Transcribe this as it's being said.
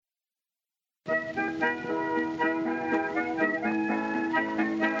Hello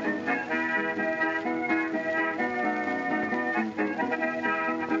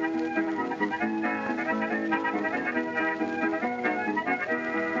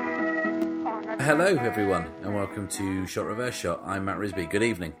everyone and welcome to Shot Reverse Shot. I'm Matt Risby. Good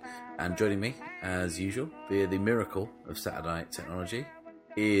evening. And joining me, as usual, via the miracle of Saturday night technology,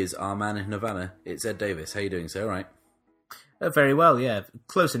 is our man in Havana. It's Ed Davis. How you doing, sir? All right? Very well, yeah.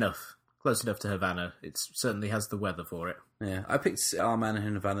 Close enough. Close enough to Havana. It certainly has the weather for it. Yeah, I picked Our Man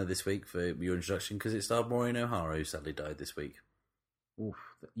in Havana this week for your introduction because it starred Maureen O'Hara, who sadly died this week. Oof.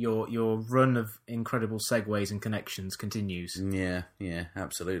 Your run of incredible segues and connections continues. Yeah,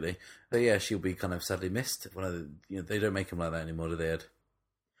 absolutely. But yeah, she'll be kind of sadly missed. They don't make them like that anymore, do they, Ed?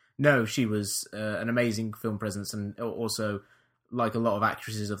 No, she was an amazing film presence, and also, like a lot of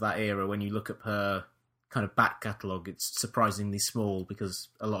actresses of that era, when you look at her kind of back catalogue, it's surprisingly small because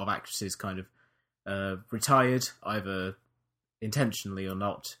a lot of actresses kind of retired, either intentionally or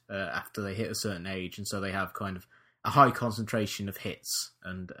not, after they hit a certain age, and so they have kind of a high concentration of hits,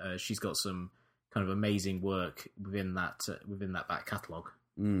 and she's got some kind of amazing work within that back catalogue.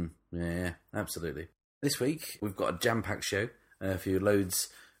 Yeah, absolutely. This week we've got a jam-packed show, a few loads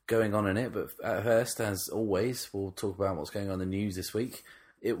going on in it, but at first, as always, we'll talk about what's going on in the news this week.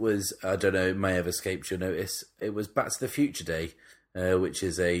 It was, I don't know, it may have escaped your notice, it was Back to the Future Day, which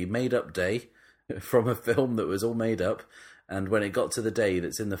is a made-up day from a film that was all made up, and when it got to the day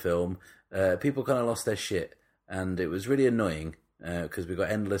that's in the film, people kind of lost their shit. And it was really annoying because we got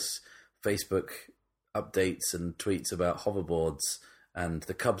endless Facebook updates and tweets about hoverboards and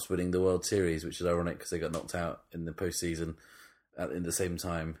the Cubs winning the World Series, which is ironic because they got knocked out in the postseason in the same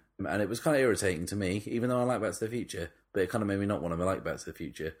time. And it was kind of irritating to me, even though I like Back to the Future, but it kind of made me not want to like Back to the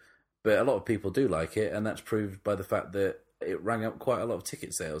Future. But a lot of people do like it, and that's proved by the fact that it rang up quite a lot of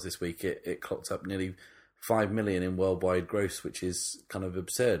ticket sales this week. It clocked up nearly 5 million in worldwide gross, which is kind of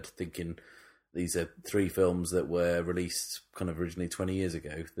absurd, thinking these are three films that were released kind of originally 20 years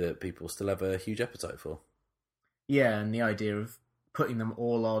ago that people still have a huge appetite for. Yeah, and the idea of putting them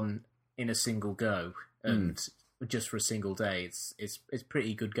all on in a single go and just for a single day, it's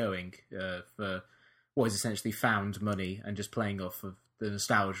pretty good going for what is essentially found money and just playing off of the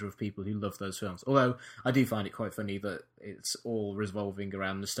nostalgia of people who love those films. Although I do find it quite funny that it's all revolving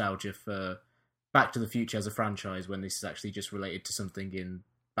around nostalgia for Back to the Future as a franchise when this is actually just related to something in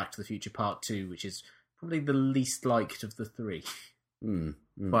Back to the Future Part 2, which is probably the least liked of the three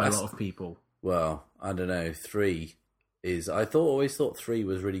by a lot of people. Well, I don't know. 3 is... always thought 3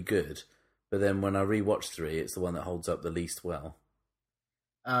 was really good, but then when I rewatched 3, it's the one that holds up the least well.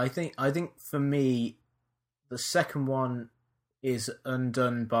 I think for me, the second one is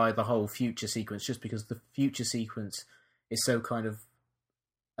undone by the whole future sequence, just because the future sequence is so kind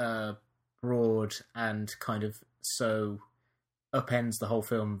of broad and kind of so upends the whole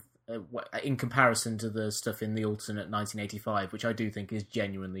film in comparison to the stuff in the alternate 1985, which I do think is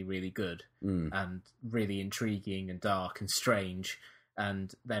genuinely really good and really intriguing and dark and strange.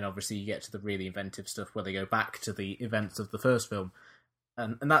 And then obviously you get to the really inventive stuff where they go back to the events of the first film,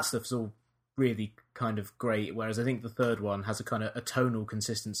 and that stuff's all really kind of great. Whereas I think the third one has a kind of a tonal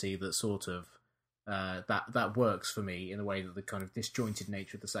consistency that sort of that works for me in a way that the kind of disjointed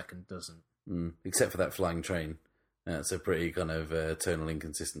nature of the second doesn't. Except for that flying train. It's a pretty kind of tonal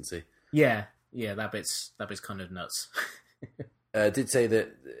inconsistency. Yeah, that bit's kind of nuts. Did say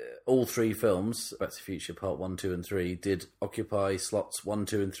that all three films, Back to the Future Part 1, 2 and 3, did occupy slots 1,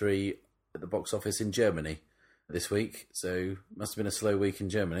 2 and 3 at the box office in Germany this week, so must have been a slow week in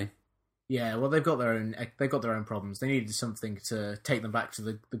Germany. Yeah, well, they've got their own problems. They needed something to take them back to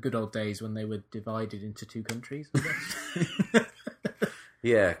the good old days when they were divided into two countries, I guess.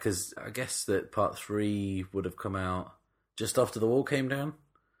 Yeah, because I guess that Part 3 would have come out just after the wall came down.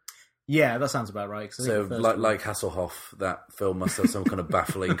 Yeah, that sounds about right. So, like Hasselhoff, that film must have some kind of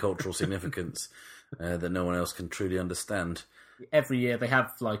baffling cultural significance that no one else can truly understand. Every year they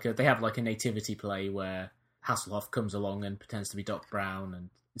have like a nativity play where Hasselhoff comes along and pretends to be Doc Brown, and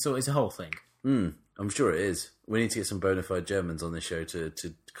so it's a whole thing. I'm sure it is. We need to get some bona fide Germans on this show to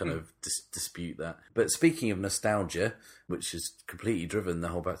kind of dispute that. But speaking of nostalgia, which has completely driven the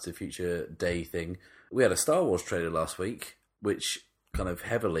whole Back to the Future Day thing, we had a Star Wars trailer last week, which kind of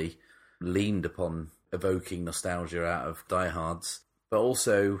heavily leaned upon evoking nostalgia out of diehards, but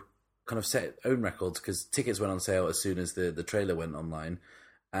also kind of set own records because tickets went on sale as soon as the trailer went online.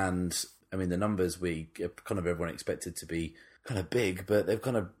 And I mean, the numbers kind of everyone expected to be kind of big, but they've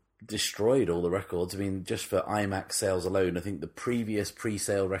kind of destroyed all the records. I mean, just for IMAX sales alone, I think the previous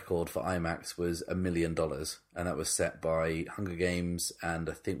pre-sale record for IMAX was $1 million, and that was set by Hunger Games and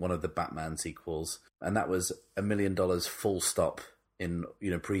I think one of the Batman sequels, and that was $1 million full stop in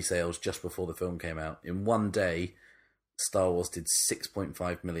pre-sales just before the film came out. In one day, Star Wars did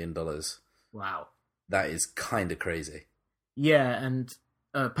 $6.5 million. Wow, that is kind of crazy. Yeah, and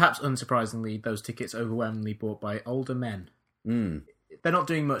perhaps unsurprisingly, those tickets overwhelmingly bought by older men. They're not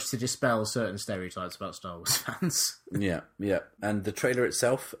doing much to dispel certain stereotypes about Star Wars fans. Yeah. And the trailer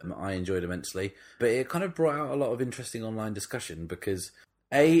itself, I enjoyed immensely. But it kind of brought out a lot of interesting online discussion because,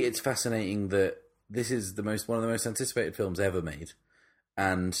 A, it's fascinating that this is one of the most anticipated films ever made.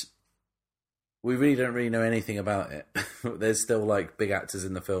 And we really don't know anything about it. There's still like big actors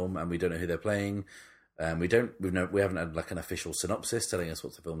in the film and we don't know who they're playing. We haven't had like an official synopsis telling us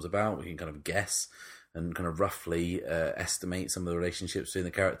what the film's about. We can kind of guess and kind of roughly estimate some of the relationships between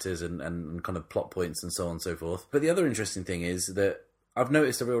the characters and kind of plot points and so on and so forth. But the other interesting thing is that I've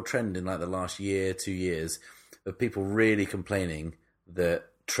noticed a real trend in like the last year, 2 years, of people really complaining that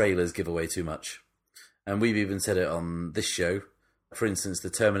trailers give away too much. And we've even said it on this show. For instance, the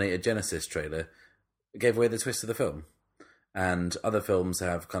Terminator Genisys trailer gave away the twist of the film. And other films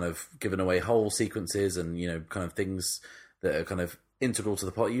have kind of given away whole sequences and, kind of things that are kind of integral to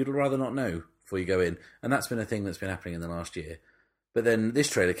the plot you'd rather not know before you go in. And that's been a thing that's been happening in the last year. But then this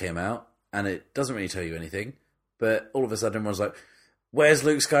trailer came out, and it doesn't really tell you anything. But all of a sudden, everyone's like, where's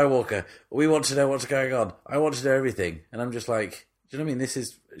Luke Skywalker? We want to know what's going on. I want to know everything. And I'm just like, do you know what I mean?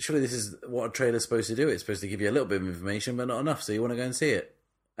 Surely this is what a trailer's supposed to do. It's supposed to give you a little bit of information, but not enough, so you want to go and see it.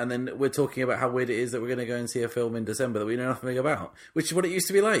 And then we're talking about how weird it is that we're going to go and see a film in December that we know nothing about, which is what it used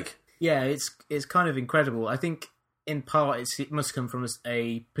to be like. Yeah, it's kind of incredible. I think in part it must come from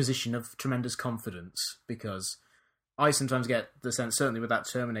a position of tremendous confidence, because I sometimes get the sense, certainly with that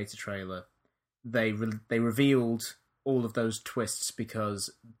Terminator trailer, they revealed all of those twists because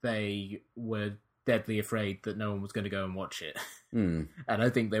they were deadly afraid that no one was going to go and watch it. And I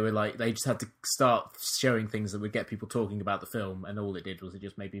think they just had to start showing things that would get people talking about the film, and all it did was it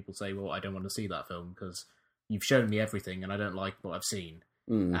just made people say, well, I don't want to see that film because you've shown me everything and I don't like what I've seen.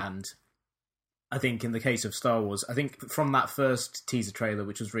 And I think in the case of Star Wars, I think from that first teaser trailer,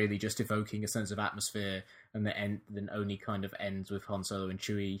 which was really just evoking a sense of atmosphere, and then only kind of ends with Han Solo and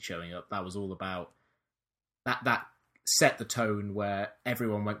Chewie showing up, that was all about that set the tone where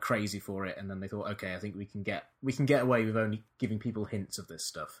everyone went crazy for it, and then they thought, okay, I think we can get away with only giving people hints of this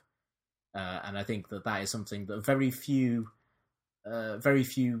stuff. And I think that is something that very few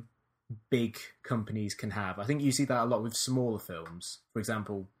big companies can have. I think you see that a lot with smaller films. For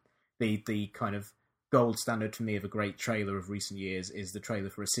example, the kind of gold standard for me of a great trailer of recent years is the trailer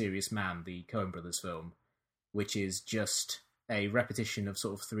for A Serious Man, the Coen Brothers film, which is just a repetition of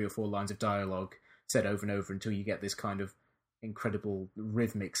sort of 3 or 4 lines of dialogue said over and over until you get this kind of incredible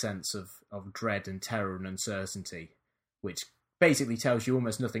rhythmic sense of dread and terror and uncertainty, which basically tells you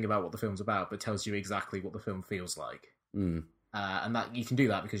almost nothing about what the film's about, but tells you exactly what the film feels like. And that you can do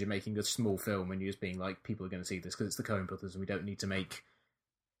that because you're making a small film and you're just being like, people are going to see this because it's the Coen Brothers and we don't need to make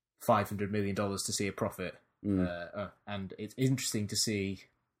 $500 million to see a profit. And it's interesting to see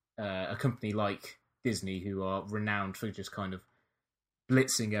a company like Disney, who are renowned for just kind of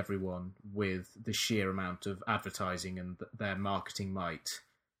blitzing everyone with the sheer amount of advertising and their marketing might,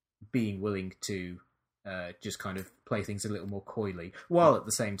 being willing to just kind of play things a little more coyly, while at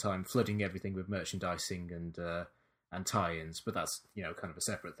the same time flooding everything with merchandising and tie-ins. But that's, kind of a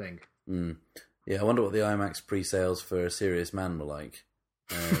separate thing. Yeah, I wonder what the IMAX pre-sales for A Serious Man were like.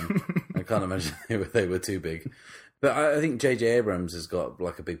 I can't imagine they were too big. But I think J.J. Abrams has got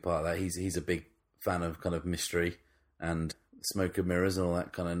like a big part of that. He's a big fan of kind of mystery and smoke and mirrors and all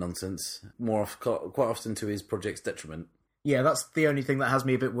that kind of nonsense. Quite often to his project's detriment. Yeah, that's the only thing that has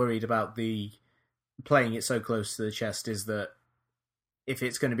me a bit worried about the playing it so close to the chest, is that if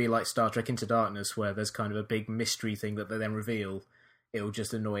it's going to be like Star Trek Into Darkness, where there's kind of a big mystery thing that they then reveal, it'll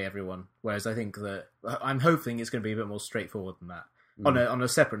just annoy everyone. Whereas I think that I'm hoping it's going to be a bit more straightforward than that. On a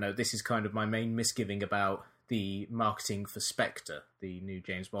separate note, this is kind of my main misgiving about the marketing for Spectre, the new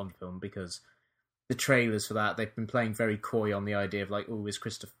James Bond film, because the trailers for that, they've been playing very coy on the idea of like, oh, is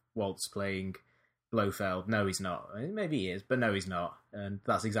Christoph Waltz playing Blofeld? No, he's not. Maybe he is, but no, he's not. And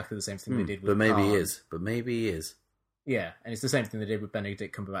that's exactly the same thing they did with Khan. But maybe he is. Yeah, and it's the same thing they did with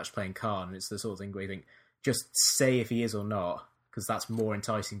Benedict Cumberbatch playing Khan. And it's the sort of thing where you think, just say if he is or not, because that's more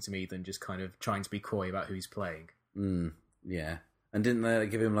enticing to me than just kind of trying to be coy about who he's playing. Yeah. And didn't they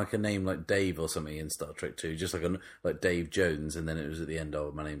give him like a name like Dave or something in Star Trek 2? Just like Dave Jones, and then it was at the end,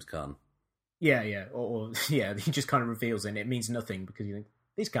 oh, my name's Khan. Yeah. Or he just kind of reveals it, and it means nothing because you think,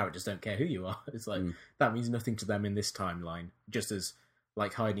 these characters don't care who you are. It's like, that means nothing to them in this timeline. Just as,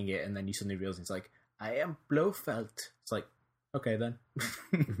 like, hiding it, and then you suddenly realize it's like, I am Blofeld. It's like, okay then.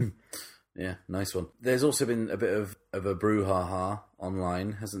 Yeah, nice one. There's also been a bit of a brouhaha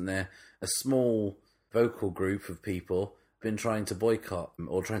online, hasn't there? A small vocal group of people been trying to boycott,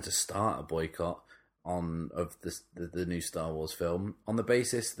 or trying to start a boycott of the new Star Wars film on the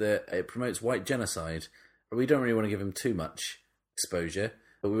basis that it promotes white genocide. We don't really want to give them too much exposure,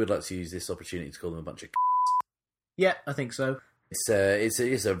 but we would like to use this opportunity to call them a bunch of Yeah, I think so. It's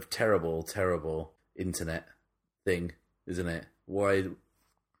a terrible, terrible internet thing, isn't it?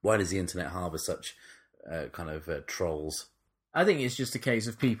 Why does the internet harbour such kind of trolls? I think it's just a case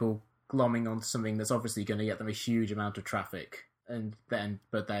of people glomming onto something that's obviously going to get them a huge amount of traffic,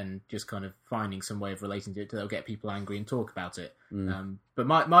 but then just kind of finding some way of relating to it that'll get people angry and talk about it. But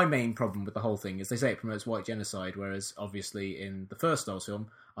my main problem with the whole thing is they say it promotes white genocide, whereas obviously in the first Star Wars film,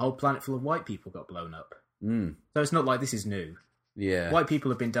 a whole planet full of white people got blown up. So it's not like this is new. Yeah, white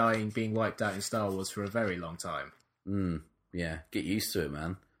people have been being wiped out in Star Wars for a very long time. Yeah, get used to it,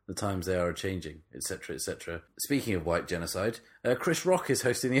 man. The times they are changing, etc., etc. Speaking of white genocide, Chris Rock is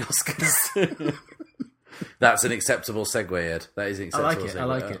hosting the Oscars. That's an acceptable segue, Ed. That is an acceptable segue. I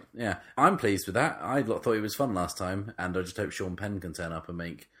like it. Yeah, I'm pleased with that. I thought it was fun last time, and I just hope Sean Penn can turn up and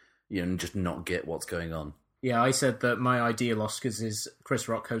make, and just not get what's going on. Yeah, I said that my ideal Oscars is Chris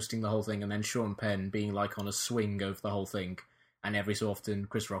Rock hosting the whole thing, and then Sean Penn being like on a swing over the whole thing. And every so often,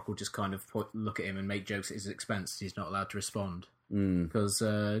 Chris Rock will just kind of look at him and make jokes at his expense. He's not allowed to respond. Because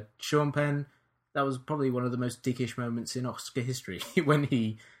Sean Penn, that was probably one of the most dickish moments in Oscar history when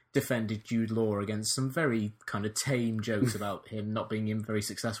he defended Jude Law against some very kind of tame jokes about him not being in very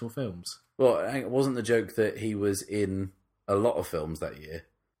successful films. Well, it wasn't the joke that he was in a lot of films that year.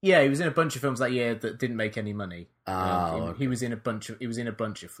 Yeah, he was in a bunch of films that year that didn't make any money. Okay. He was in a bunch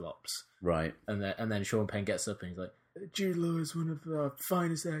of flops. Right. And then Sean Penn gets up and he's like, Jude Law is one of our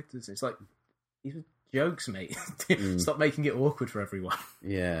finest actors. It's like, these are jokes, mate. Stop making it awkward for everyone.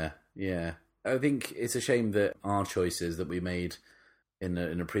 Yeah. I think it's a shame that our choices that we made in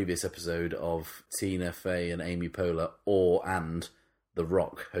a previous episode of Tina Fey and Amy Poehler and The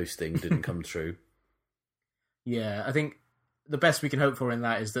Rock hosting didn't come true. Yeah, I think the best we can hope for in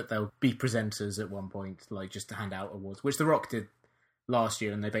that is that they'll be presenters at one point, like just to hand out awards, which The Rock did last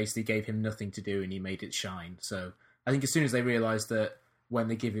year, and they basically gave him nothing to do and he made it shine. So I think as soon as they realise that when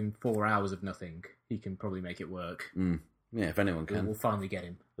they give him 4 hours of nothing, he can probably make it work. Yeah, if anyone can. We'll finally get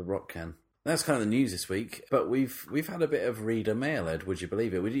him. The Rock can. That's kind of the news this week, but we've had a bit of reader mail, Ed, would you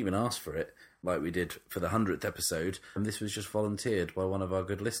believe it? We didn't even ask for it, like we did for the 100th episode, and this was just volunteered by one of our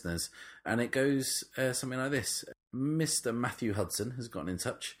good listeners. And it goes something like this. Mr. Matthew Hudson has gotten in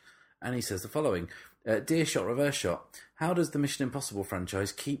touch, and he says the following. Dear Shot Reverse Shot, how does the Mission Impossible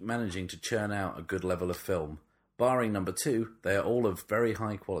franchise keep managing to churn out a good level of film? Barring number 2, they are all of very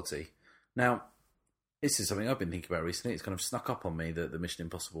high quality. Now, this is something I've been thinking about recently. It's kind of snuck up on me that the Mission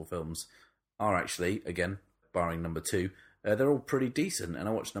Impossible films are actually, again, barring number 2, they're all pretty decent. And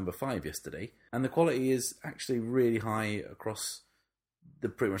I watched number 5 yesterday, and the quality is actually really high across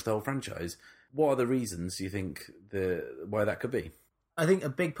pretty much the whole franchise. What are the reasons you think why that could be? I think a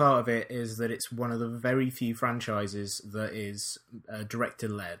big part of it is that it's one of the very few franchises that is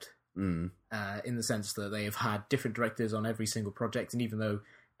director-led. In the sense that they have had different directors on every single project, and even though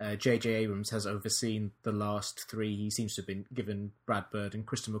J.J. Abrams has overseen the last 3, he seems to have been given Brad Bird and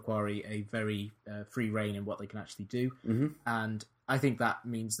Kristen McQuarrie a very free rein in what they can actually do. And I think that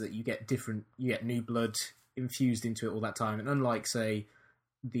means that you get new blood infused into it all that time. And unlike, say,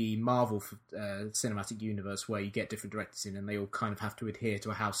 the Marvel cinematic universe, where you get different directors in and they all kind of have to adhere to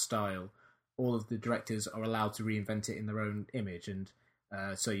a house style, all of the directors are allowed to reinvent it in their own image. And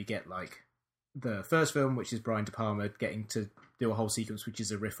so you get like the first film, which is Brian De Palma getting to do a whole sequence which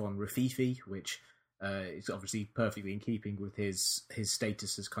is a riff on Rafifi, which is obviously perfectly in keeping with his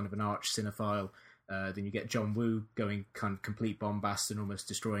status as kind of an arch cinephile. Then you get John Woo going kind of complete bombast and almost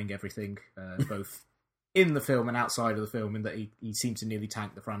destroying everything, both in the film and outside of the film, in that he seems to nearly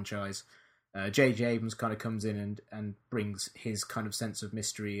tank the franchise. J.J. Abrams kind of comes in and brings his kind of sense of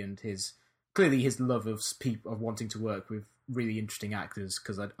mystery and his love of wanting to work with really interesting actors,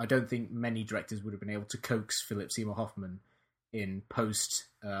 because I don't think many directors would have been able to coax Philip Seymour Hoffman in post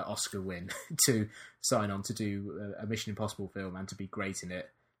Oscar win to sign on to do a Mission Impossible film and to be great in it.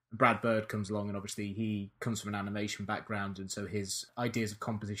 Brad Bird comes along, and obviously he comes from an animation background, and so his ideas of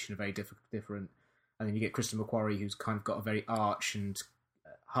composition are very different. And then you get Kristen McQuarrie, who's kind of got a very arch and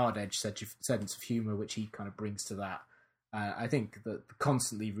hard-edged sense of humour, which he kind of brings to that. I think that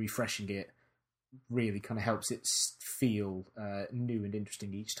constantly refreshing it really kind of helps it feel new and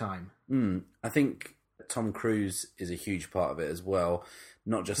interesting each time. I think Tom Cruise is a huge part of it as well.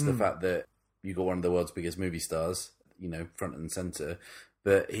 Not just the fact that you got one of the world's biggest movie stars, front and center,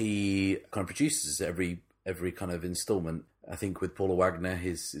 but he kind of produces every kind of installment. I think with Paula Wagner,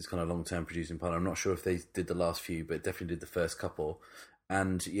 his kind of long-term producing partner, I'm not sure if they did the last few, but definitely did the first couple.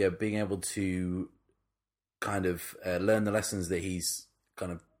 And yeah, being able to kind of learn the lessons that he's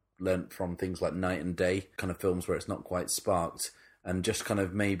kind of learnt from things like Night and Day, kind of films where it's not quite sparked, and just kind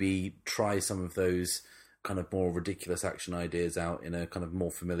of maybe try some of those kind of more ridiculous action ideas out in a kind of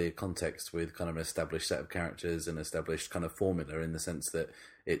more familiar context with kind of an established set of characters and established kind of formula, in the sense that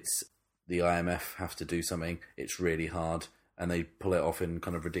it's the IMF have to do something, it's really hard, and they pull it off in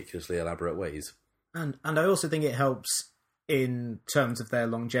kind of ridiculously elaborate ways. And I also think it helps in terms of their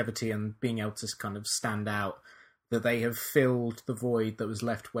longevity and being able to kind of stand out, that they have filled the void that was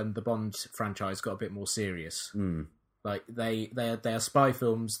left when the Bond franchise got a bit more serious. Like they are spy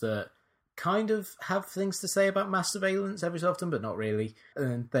films that kind of have things to say about mass surveillance every so often, but not really.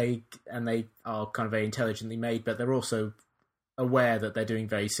 And they are kind of very intelligently made, but they're also aware that they're doing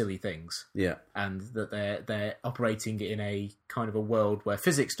very silly things. Yeah. And that they're operating in a kind of a world where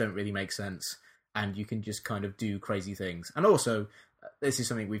physics don't really make sense, and you can just kind of do crazy things. And also, this is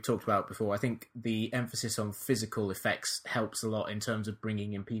something we've talked about before, I think the emphasis on physical effects helps a lot in terms of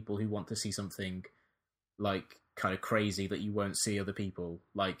bringing in people who want to see something like kind of crazy that you won't see other people.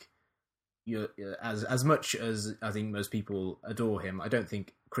 Like, as much as I think most people adore him, I don't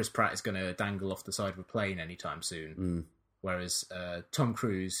think Chris Pratt is going to dangle off the side of a plane anytime soon. Whereas Tom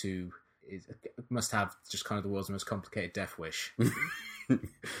Cruise, who must have just kind of the world's most complicated death wish,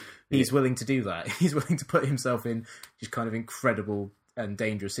 he's willing to do that. He's willing to put himself in just kind of incredible and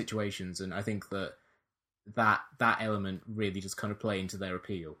dangerous situations, and I think that element really just kind of play into their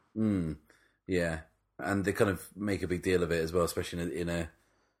appeal. Yeah, and they kind of make a big deal of it as well, especially in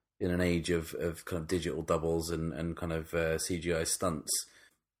an age of kind of digital doubles and kind of CGI stunts.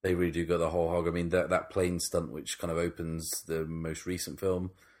 They really do go the whole hog. I mean, that plane stunt, which kind of opens the most recent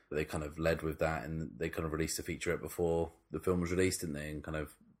film, they kind of led with that, and they kind of released a featurette before the film was released, didn't they? And kind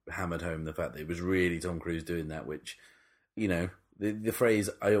of hammered home the fact that it was really Tom Cruise doing that, which, the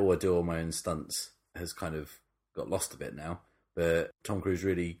phrase, I do all my own stunts, has kind of got lost a bit now. But Tom Cruise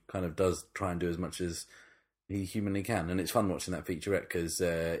really kind of does try and do as much as he humanly can. And it's fun watching that featurette because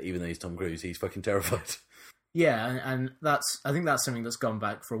even though he's Tom Cruise, he's fucking terrified. Yeah, and I think that's something that's gone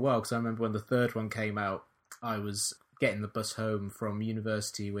back for a while, because I remember when the third one came out, I was getting the bus home from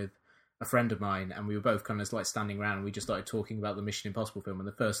university with a friend of mine, and we were both kind of like standing around, and we just started talking about the Mission Impossible film, and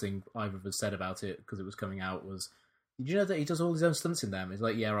the first thing either of us said about it, because it was coming out, was, did you know that he does all his own stunts in them? It's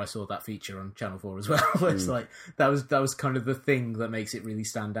like, yeah, I saw that feature on Channel 4 as well. It's like, that was kind of the thing that makes it really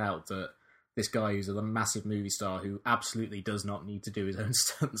stand out, that this guy who's a massive movie star who absolutely does not need to do his own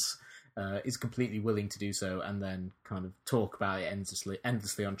stunts is completely willing to do so, and then kind of talk about it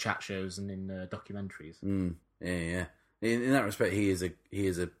endlessly on chat shows and in documentaries. Yeah. In that respect, he is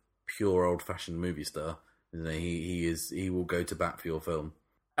a pure old-fashioned movie star, isn't he? He will go to bat for your film.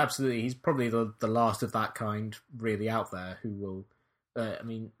 Absolutely, he's probably the last of that kind really out there who will.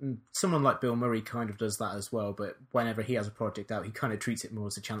 Someone like Bill Murray kind of does that as well, but whenever he has a project out, he kind of treats it more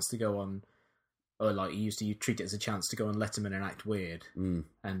as a chance to go on, or like he used to treat it as a chance to go on Letterman and act weird,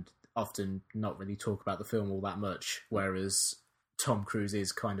 and often not really talk about the film all that much, whereas Tom Cruise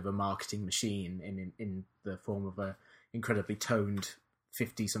is kind of a marketing machine in the form of a incredibly toned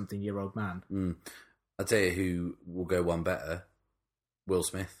 50-something-year-old man. I'll tell you who will go one better, Will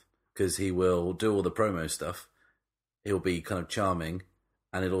Smith, because he will do all the promo stuff, he'll be kind of charming,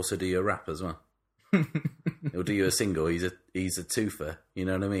 and he'll also do your rap as well. He'll do you a single. He's a twofer. You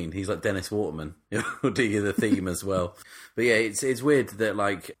know what I mean? He's like Dennis Waterman. He'll do you the theme as well. But yeah, it's weird that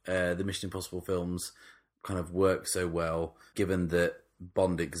like the Mission Impossible films kind of work so well, given that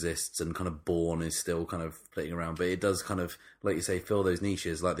Bond exists and kind of Bourne is still kind of playing around. But it does kind of, like you say, fill those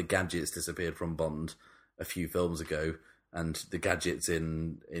niches. Like the gadgets disappeared from Bond a few films ago, and the gadgets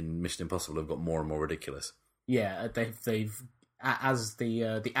in Mission Impossible have got more and more ridiculous. Yeah, they've as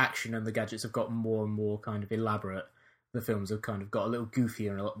the action and the gadgets have got more and more kind of elaborate, the films have kind of got a little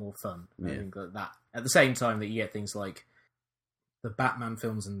goofier and a lot more fun. Yeah. I think that at the same time that you get things like the Batman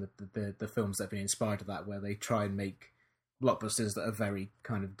films and the films that have been inspired of that, where they try and make blockbusters that are very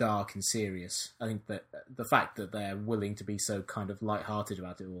kind of dark and serious. I think that the fact that they're willing to be so kind of light-hearted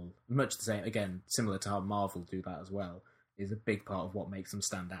about it all, much the same, again, similar to how Marvel do that as well, is a big part of what makes them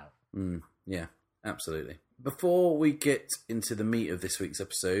stand out. Yeah. Absolutely. Before we get into the meat of this week's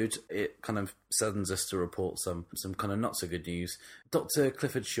episode, it kind of saddens us to report some kind of not so good news. Dr.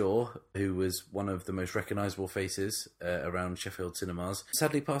 Clifford Shaw, who was one of the most recognisable faces around Sheffield cinemas,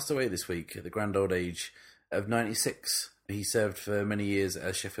 sadly passed away this week at the grand old age of 96. He served for many years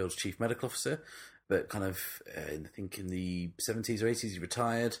as Sheffield's chief medical officer, but kind of, I think in the 70s or 80s, he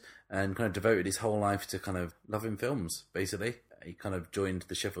retired and kind of devoted his whole life to kind of loving films, basically. He kind of joined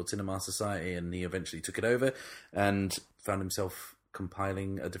the Sheffield Cinema Society and he eventually took it over and found himself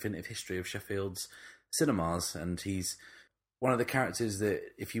compiling a definitive history of Sheffield's cinemas. And he's one of the characters that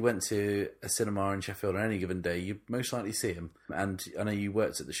if you went to a cinema in Sheffield on any given day, you'd most likely see him. And I know you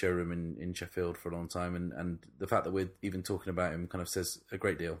worked at the showroom in Sheffield for a long time, and the fact that we're even talking about him kind of says a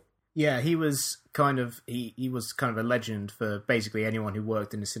great deal. Yeah, he was kind of he was kind of a legend for basically anyone who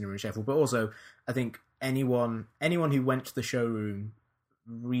worked in the cinema in Sheffield, but also I think anyone who went to the showroom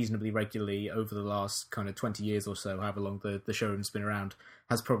reasonably regularly over the last kind of 20 years or so, however long the showroom's been around,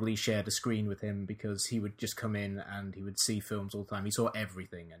 has probably shared a screen with him, because he would just come in and he would see films all the time. He saw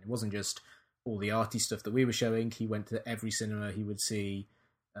everything, and it wasn't just all the arty stuff that we were showing. He went to every cinema. He would see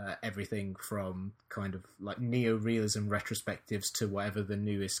everything from kind of like neo-realism retrospectives to whatever the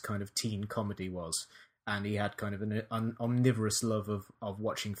newest kind of teen comedy was. And he had kind of an omnivorous love of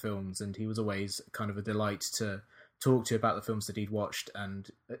watching films, and he was always kind of a delight to talk to about the films that he'd watched. And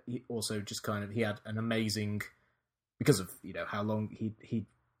he also just kind of, he had an amazing, because of, you know, how long he'd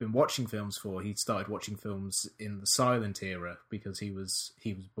been watching films for, he'd started watching films in the silent era, because he was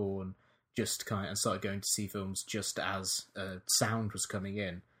born just kind of, and started going to see films just as sound was coming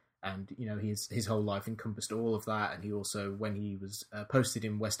in. And, you know, his whole life encompassed all of that. And he also, when he was posted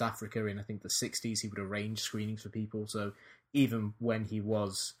in West Africa in, I think, the 60s, he would arrange screenings for people. So even when he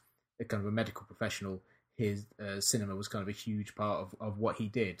was a kind of a medical professional, his cinema was kind of a huge part of what he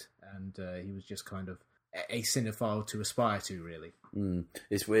did. And he was just kind of a cinephile to aspire to, really.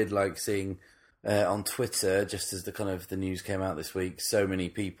 It's weird, like, seeing on Twitter, just as the news came out this week, so many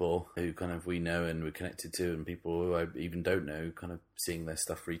people who kind of we know and we're connected to, and people who I even don't know, kind of seeing their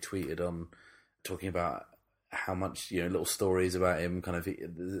stuff retweeted on, talking about how much, you know, little stories about him. Kind of,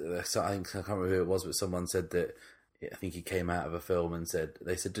 I can't remember who it was, but someone said that I think he came out of a film and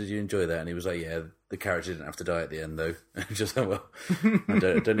they said, "Did you enjoy that?" And he was like, "Yeah, the character didn't have to die at the end, though." Just like, well,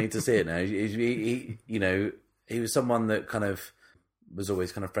 I don't need to see it now. He, you know, he was someone that kind of was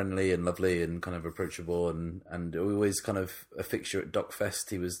always kind of friendly and lovely and kind of approachable, and always kind of a fixture at Docfest.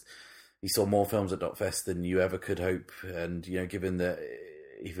 He saw more films at Docfest than you ever could hope. And, you know, given that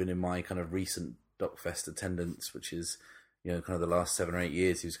even in my kind of recent Docfest attendance, which is, you know, kind of the last 7 or 8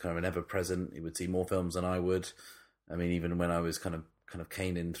 years, he was kind of an ever present. He would see more films than I would. I mean, even when I was kind of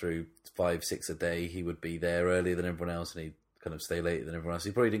caning through 5, 6 a day, he would be there earlier than everyone else, and he'd kind of stay later than everyone else.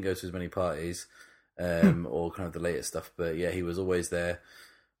 He probably didn't go to as many parties, or kind of the latest stuff, but yeah, he was always there,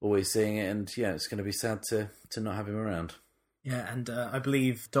 always seeing it, and yeah, it's going to be sad to not have him around. Yeah, and I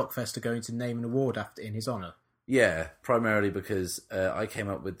believe Docfest are going to name an award in his honour. Yeah, primarily because I came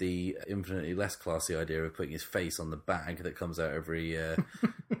up with the infinitely less classy idea of putting his face on the bag that comes out every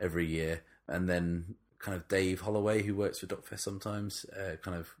year, and then kind of Dave Holloway, who works for Docfest sometimes,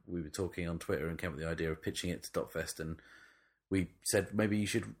 we were talking on Twitter and came up with the idea of pitching it to Docfest, and we said maybe you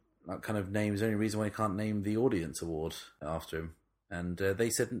should kind of name, is there any reason why you can't name the audience award after him? And they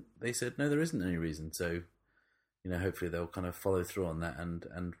said no, there isn't any reason. So, you know, hopefully they'll kind of follow through on that,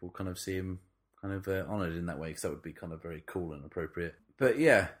 and we'll kind of see him kind of honoured in that way, because that would be kind of very cool and appropriate. But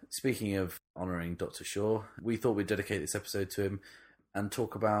yeah, speaking of honouring Dr. Shaw, we thought we'd dedicate this episode to him and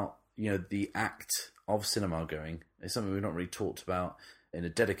talk about, you know, the act of cinema going. It's something we've not really talked about in a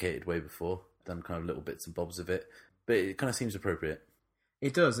dedicated way before, done kind of little bits and bobs of it, but it kind of seems appropriate.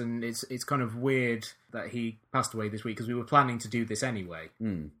 It does, and it's kind of weird that he passed away this week, because we were planning to do this anyway,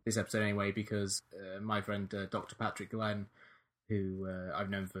 this episode anyway, because my friend Dr. Patrick Glenn, who I've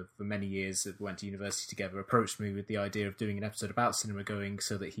known for many years, went to university together, approached me with the idea of doing an episode about cinema going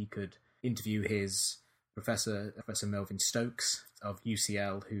so that he could interview his Professor Melvin Stokes of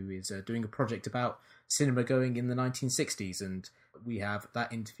UCL, who is doing a project about cinema going in the 1960s, and we have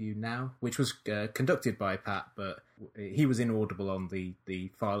that interview now, which was conducted by Pat, but he was inaudible on the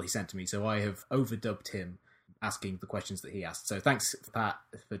file he sent to me, so I have overdubbed him asking the questions that he asked. So thanks, Pat,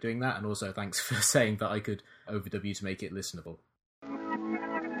 for doing that, and also thanks for saying that I could overdub you to make it listenable.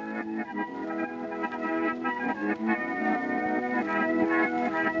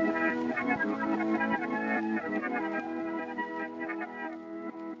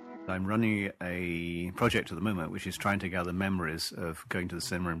 I'm running a project at the moment which is trying to gather memories of going to the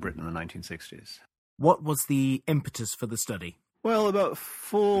cinema in Britain in the 1960s. What was the impetus for the study? Well, about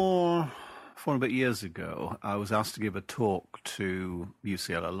 4 4 and a bit years ago, I was asked to give a talk to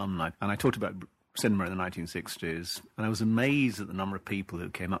UCL alumni, and I talked about cinema in the 1960s, and I was amazed at the number of people who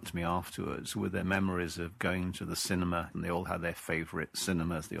came up to me afterwards with their memories of going to the cinema, and they all had their favourite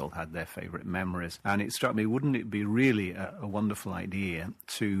cinemas, they all had their favourite memories. And it struck me, wouldn't it be really a wonderful idea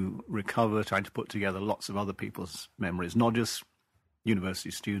to recover, trying to put together lots of other people's memories, not just university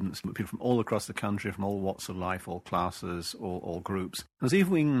students, but people from all across the country, from all walks of life, all classes, all groups. And see if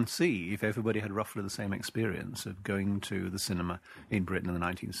we can see if everybody had roughly the same experience of going to the cinema in Britain in the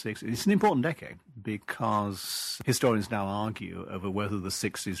 1960s. It's an important decade because historians now argue over whether the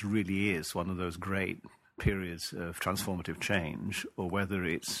 60s really is one of those great periods of transformative change or whether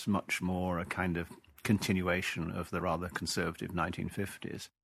it's much more a kind of continuation of the rather conservative 1950s.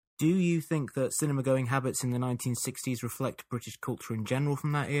 Do you think that cinema-going habits in the 1960s reflect British culture in general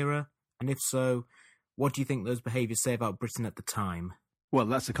from that era? And if so, what do you think those behaviours say about Britain at the time? Well,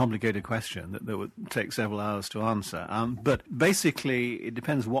 that's a complicated question that would take several hours to answer. But basically, it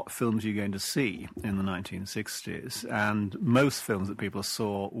depends what films you're going to see in the 1960s. And most films that people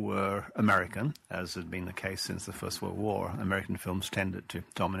saw were American, as had been the case since the First World War. American films tended to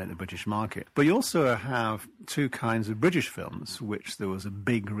dominate the British market. But you also have two kinds of British films, which there was a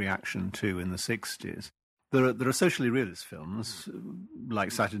big reaction to in the 60s. There are socially realist films,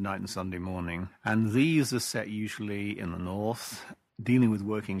 like Saturday Night and Sunday Morning, and these are set usually in the North, dealing with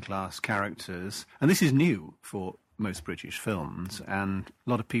working-class characters. And this is new for most British films, and a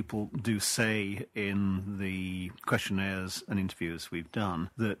lot of people do say in the questionnaires and interviews we've done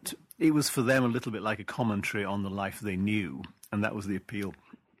that it was for them a little bit like a commentary on the life they knew, and that was the appeal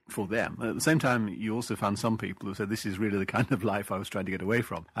for them. At the same time, you also found some people who said this is really the kind of life I was trying to get away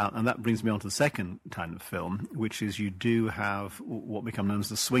from. And that brings me on to the second kind of film, which is you do have what become known as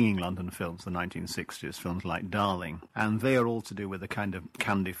the swinging London films, the 1960s, films like Darling. And they are all to do with the kind of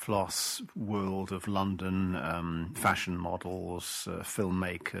candy floss world of London, fashion models,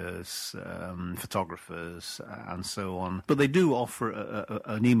 filmmakers, photographers, and so on. But they do offer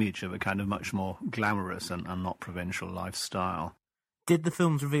an image of a kind of much more glamorous and not provincial lifestyle. Did the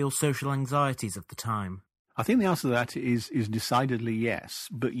films reveal social anxieties of the time? I think the answer to that is decidedly yes,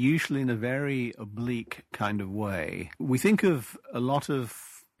 but usually in a very oblique kind of way. We think of a lot of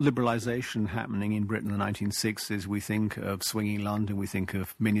liberalisation happening in Britain in the 1960s. We think of swinging London, we think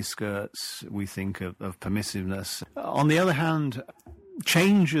of miniskirts, we think of permissiveness. On the other hand,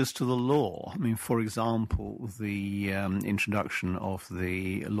 changes to the law, I mean, for example, the introduction of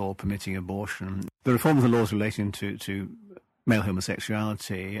the law permitting abortion, the reform of the laws relating to male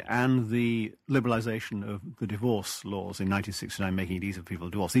homosexuality, and the liberalisation of the divorce laws in 1969, making it easier for people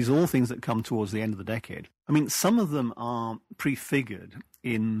to divorce. These are all things that come towards the end of the decade. I mean, some of them are prefigured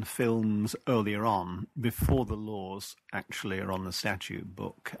in films earlier on, before the laws actually are on the statute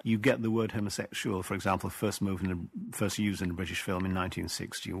book. You get the word homosexual, for example, first used in a British film in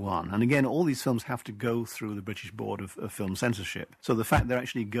 1961. And again, all these films have to go through the British Board of Film Censorship. So the fact they're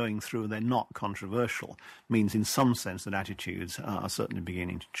actually going through, they're not controversial, means in some sense that attitudes are certainly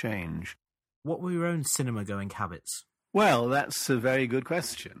beginning to change. What were your own cinema-going habits? Well, that's a very good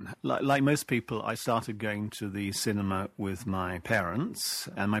question. Like most people, I started going to the cinema with my parents,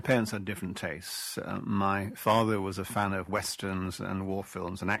 and my parents had different tastes. My father was a fan of westerns and war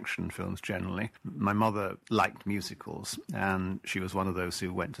films and action films generally. My mother liked musicals, and she was one of those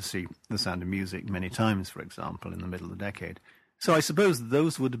who went to see The Sound of Music many times, for example, in the middle of the decade. So I suppose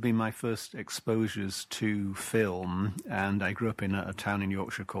those would have been my first exposures to film, and I grew up in a town in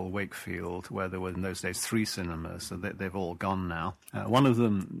Yorkshire called Wakefield, where there were in those days 3 cinemas, so they've all gone now. One of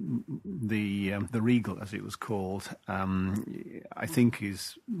them, the Regal, as it was called, I think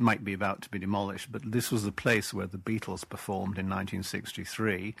might be about to be demolished, but this was the place where the Beatles performed in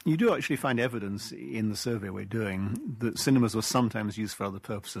 1963. You do actually find evidence in the survey we're doing that cinemas were sometimes used for other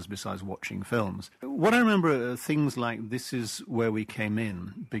purposes besides watching films. What I remember are things like This Is Where We Came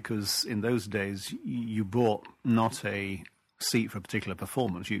In, because in those days you bought not a seat for a particular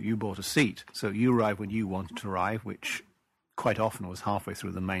performance, you bought a seat. So you arrived when you wanted to arrive, which quite often was halfway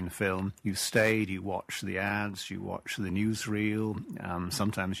through the main film. You stayed, you watched the ads, you watched the newsreel.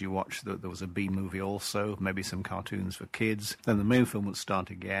 Sometimes you watched there was a B movie also, maybe some cartoons for kids. Then the main film would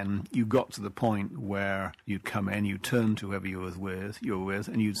start again. You got to the point where you'd come in, you'd turn to whoever you were with,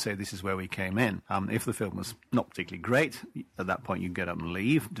 and you'd say, "This is where we came in." If the film was not particularly great, at that point you'd get up and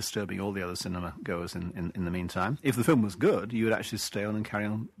leave, disturbing all the other cinema goers in the meantime. If the film was good, you would actually stay on and carry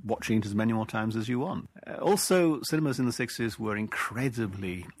on watching it as many more times as you want. Also, cinemas in the 60s were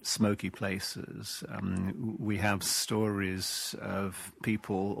incredibly smoky places. We have stories of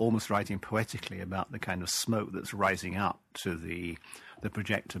people almost writing poetically about the kind of smoke that's rising up to the the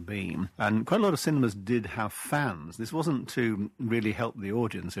projector beam. And quite a lot of cinemas did have fans. This wasn't to really help the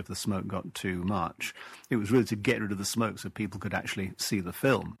audience if the smoke got too much. It was really to get rid of the smoke so people could actually see the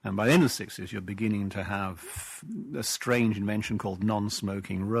film. And by the end of the 60s, you're beginning to have a strange invention called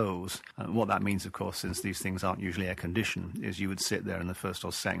non-smoking rows. What that means, of course, since these things aren't usually air-conditioned, is you would sit there in the first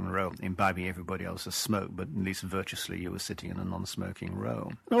or second row, imbibing everybody else's smoke, but at least virtuously you were sitting in a non-smoking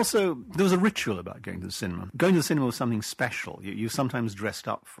row. And also, there was a ritual about going to the cinema. Going to the cinema was something special. You sometimes dressed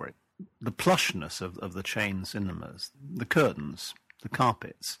up for it. The plushness of the chain cinemas, the curtains, the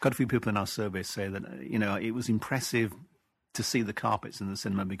carpets. Quite a few people in our survey say that, it was impressive to see the carpets in the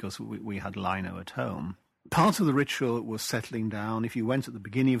cinema because we had lino at home. Part of the ritual was settling down. If you went at the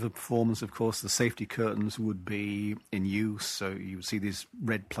beginning of a performance, of course, the safety curtains would be in use. So you would see these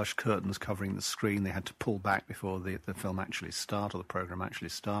red plush curtains covering the screen. They had to pull back before the film actually started, or the programme actually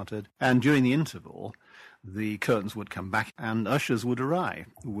started. And during the interval, the curtains would come back and ushers would arrive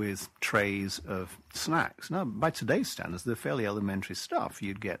with trays of snacks. Now, by today's standards, they're fairly elementary stuff.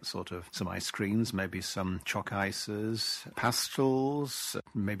 You'd get sort of some ice creams, maybe some chalk ices, pastels,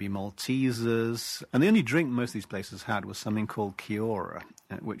 maybe Maltesers. And the only drink most of these places had was something called Kiora,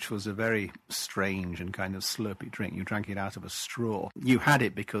 which was a very strange and kind of slurpy drink. You drank it out of a straw. You had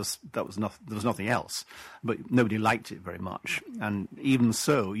it because there was nothing else, but nobody liked it very much. And even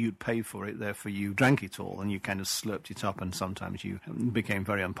so, you'd pay for it, therefore you drank it all, and you kind of slurped it up, and sometimes you became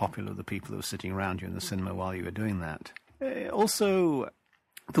very unpopular with the people who were sitting around you in the cinema while you were doing that. Also,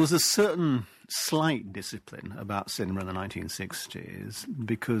 there was a certain slight discipline about cinema in the 1960s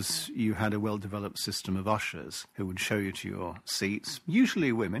because you had a well-developed system of ushers who would show you to your seats,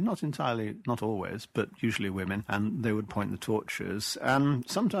 usually women, not always, but usually women, and they would point the torches, and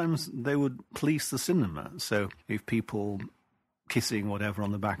sometimes they would police the cinema. So if people kissing whatever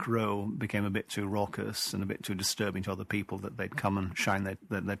on the back row became a bit too raucous and a bit too disturbing to other people, that they'd come and shine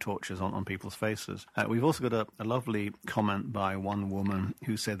their torches on people's faces. We've also got a lovely comment by one woman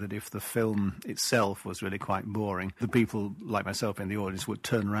who said that if the film itself was really quite boring, the people like myself in the audience would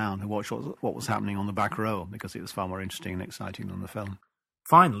turn around and watch what was happening on the back row because it was far more interesting and exciting than the film.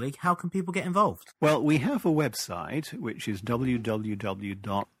 Finally, how can people get involved? Well, we have a website, which is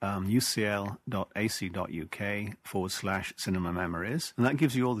www.ucl.ac.uk/cinema memories, and that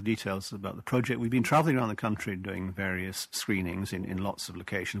gives you all the details about the project. We've been travelling around the country doing various screenings in lots of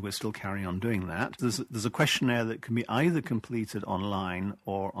locations. We're still carrying on doing that. There's a questionnaire that can be either completed online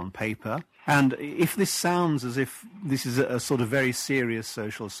or on paper. And if this sounds as if this is a sort of very serious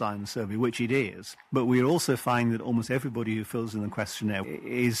social science survey, which it is, but we also find that almost everybody who fills in the questionnaire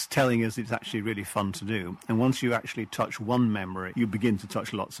is telling us it's actually really fun to do. And once you actually touch one memory, you begin to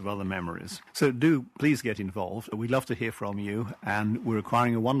touch lots of other memories. So do please get involved. We'd love to hear from you, and we're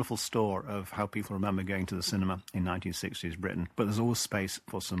acquiring a wonderful store of how people remember going to the cinema in 1960s Britain. But there's always space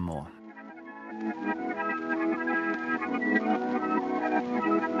for some more.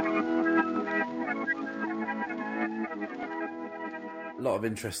 A lot of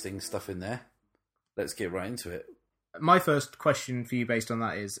interesting stuff in there. Let's get right into it. My first question for you based on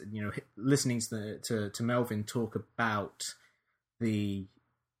that is, listening to Melvin talk about the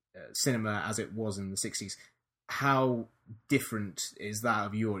cinema as it was in the 60s, how different is that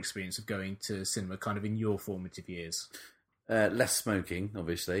of your experience of going to cinema kind of in your formative years? Less smoking,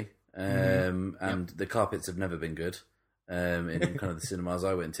 obviously, and the carpets have never been good in kind of the cinemas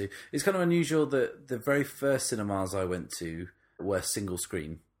I went to. It's kind of unusual that the very first cinemas I went to were single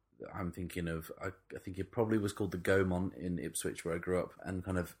screen. I'm thinking of, I think it probably was called the Gaumont in Ipswich, where I grew up, and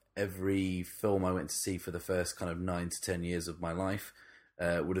kind of every film I went to see for the first kind of 9 to 10 years of my life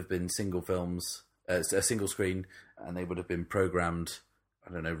would have been single films, a single screen, and they would have been programmed.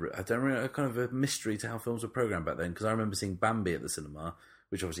 I don't know, kind of a mystery to how films were programmed back then, because I remember seeing Bambi at the cinema,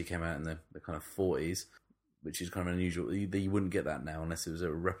 which obviously came out in the kind of 40s, which is kind of unusual. You wouldn't get that now unless it was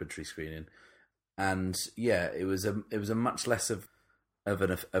a repertory screening. And yeah, it was a much less of a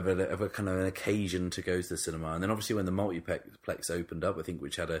kind of an occasion to go to the cinema. And then obviously when the multiplex opened up, I think,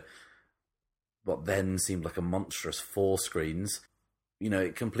 which had what then seemed like a monstrous 4 screens,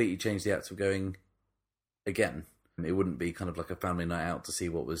 it completely changed the act of going again. It wouldn't be kind of like a family night out to see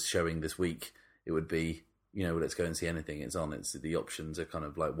what was showing this week. It would be, let's go and see anything. It's on. The options are kind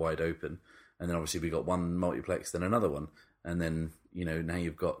of like wide open. And then obviously we got one multiplex, then another one. And then, now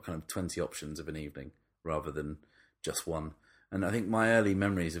you've got kind of 20 options of an evening rather than just one. And I think my early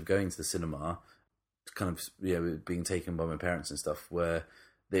memories of going to the cinema, kind of, being taken by my parents and stuff, where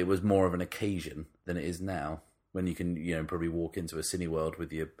it was more of an occasion than it is now, when you can, probably walk into a Cineworld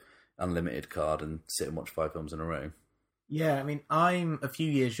with your unlimited card and sit and watch 5 films in a row. Yeah, I mean, I'm a few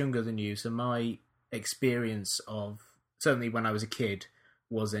years younger than you, so my experience of certainly when I was a kid,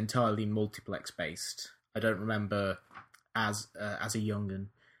 was entirely multiplex based. I don't remember as a young'un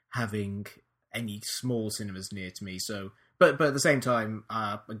having any small cinemas near to me. So, but at the same time,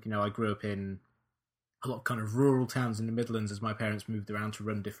 I grew up in a lot of kind of rural towns in the Midlands as my parents moved around to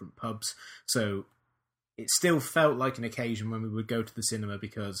run different pubs. So it still felt like an occasion when we would go to the cinema,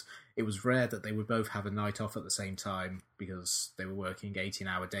 because it was rare that they would both have a night off at the same time, because they were working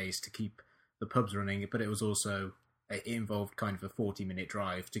 18-hour days to keep the pubs running. But it was also, it involved kind of a 40-minute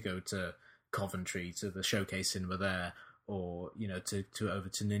drive to go to Coventry, to the Showcase cinema there, or, to over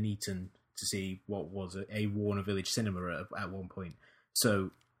to Nuneaton to see what was a Warner Village cinema at one point.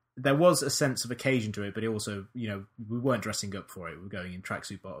 So there was a sense of occasion to it, but it also, we weren't dressing up for it. We were going in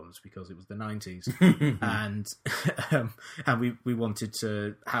tracksuit bottoms because it was the 90s. and we wanted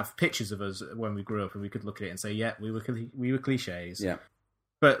to have pictures of us when we grew up, and we could look at it and say, yeah, we were cliches. Yeah.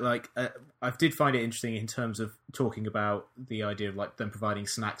 But I did find it interesting in terms of talking about the idea of them providing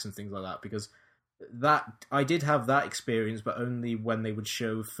snacks and things like that, because that I did have that experience, but only when they would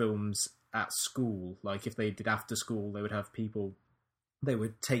show films at school. Like if they did after school, they would have people. They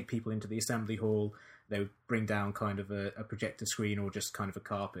would take people into the assembly hall. They would bring down kind of a projector screen or just kind of a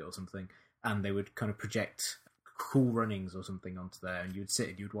carpet or something, and they would kind of project Cool Runnings or something onto there, and you'd sit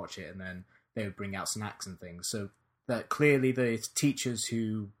and you'd watch it, and then they would bring out snacks and things. So that clearly the teachers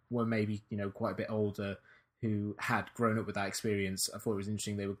who were maybe quite a bit older, who had grown up with that experience, I thought it was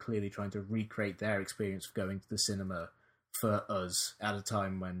interesting. They were clearly trying to recreate their experience of going to the cinema for us at a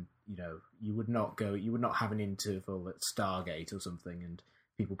time when you would not have an interval at Stargate or something and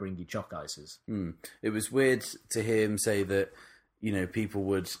people bring you chalk ices. It was weird to hear him say that people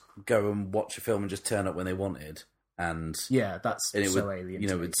would go and watch a film and just turn up when they wanted, and it so would, alien.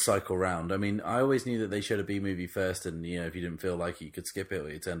 It would cycle round. I mean, I always knew that they showed a B movie first, and if you didn't feel like it, you could skip it, or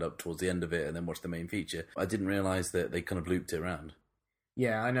you turned up towards the end of it and then watch the main feature. I didn't realise that they kind of looped it around.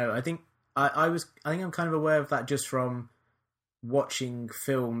 Yeah, I know. I think I'm kind of aware of that just from watching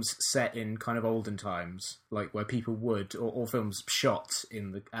films set in kind of olden times, like where people would, or films shot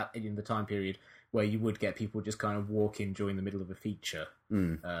in the time period where you would get people just kind of walk in during the middle of a feature.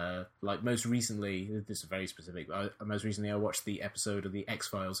 Like most recently, this is very specific, but most recently I watched the episode of the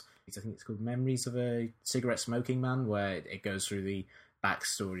X-Files. I think it's called Memories of a Cigarette Smoking Man, where it goes through the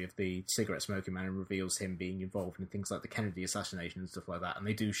backstory of the cigarette smoking man and reveals him being involved in things like the Kennedy assassination and stuff like that. And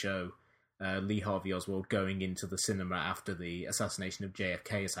they do show Lee Harvey Oswald going into the cinema after the assassination of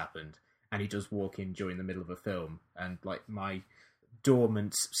JFK has happened, and he does walk in during the middle of a film, and my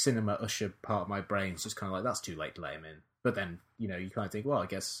dormant cinema usher part of my brain's just kind of that's too late to let him in. But then you kind of think, well, I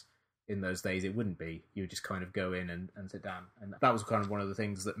guess in those days it wouldn't be. You would just kind of go in and sit down, and that was kind of one of the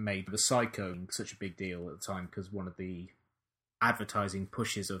things that made the Psycho such a big deal at the time, because one of the advertising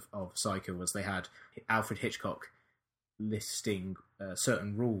pushes of Psycho was they had Alfred Hitchcock listing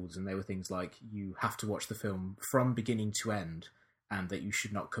certain rules, and they were things like you have to watch the film from beginning to end, and that you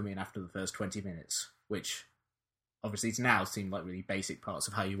should not come in after the first 20 minutes, which obviously to now seem like really basic parts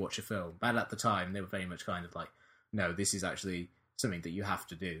of how you watch a film, but at the time they were very much kind of no, this is actually something that you have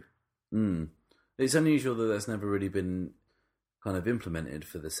to do. It's unusual that that's never really been kind of implemented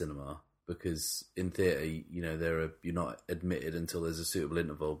for the cinema, because in theatre, you're not admitted until there's a suitable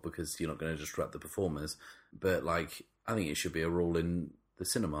interval, because you're not going to disrupt the performers. But I think it should be a rule in the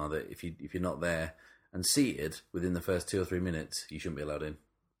cinema that if you're not there and seated within the first 2 or 3 minutes, you shouldn't be allowed in.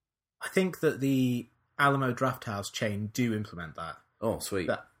 I think that the Alamo Drafthouse chain do implement that. Oh, sweet.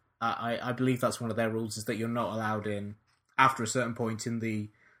 I believe that's one of their rules, is that you're not allowed in after a certain point in the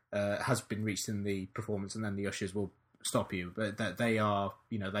has been reached in the performance, and then the ushers will stop you. But that they are,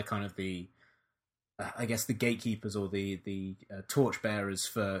 they're kind of the, I guess, the gatekeepers or the torchbearers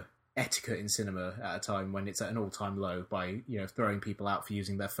for etiquette in cinema at a time when it's at an all-time low, by throwing people out for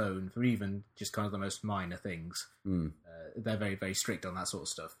using their phone for even just kind of the most minor things. They're very, very strict on that sort of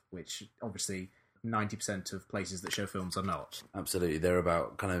stuff, which obviously 90% of places that show films are not. Absolutely. They're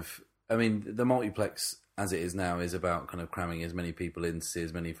about the multiplex as it is now is about kind of cramming as many people in to see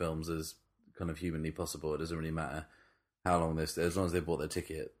as many films as kind of humanly possible. It doesn't really matter how long as long as they bought their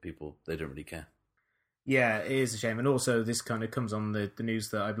ticket, they don't really care. Yeah, it is a shame. And also this kind of comes on the news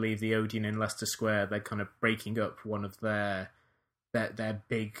that I believe the Odeon in Leicester Square, they're kind of breaking up one of their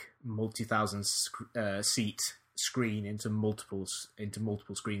big multi-thousand seat screen into multiple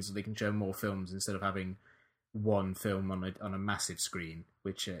screens, so they can show more films instead of having one film on a massive screen,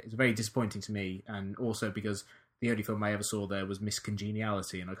 which is very disappointing to me. And also because the only film I ever saw there was Miss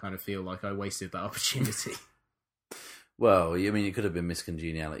Congeniality, and I kind of feel like I wasted that opportunity. Well, I mean, it could have been Miss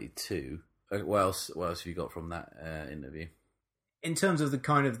Congeniality too. What else have you got from that interview? In terms of the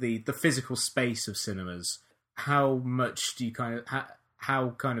kind of the physical space of cinemas, how much do you how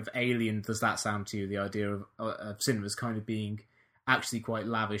kind of alien does that sound to you? The idea of cinemas kind of being actually quite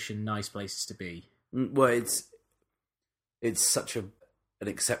lavish and nice places to be. Well, it's such an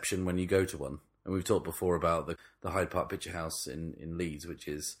exception when you go to one, and we've talked before about the Hyde Park Picture House in Leeds, which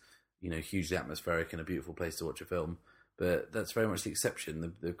is hugely atmospheric and a beautiful place to watch a film. But that's very much the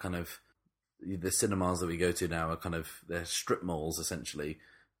exception. The kind of the cinemas that we go to now are they're strip malls essentially,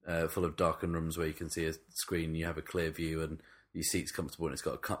 full of darkened rooms where you can see a screen, you have a clear view, and your seat's comfortable, and it's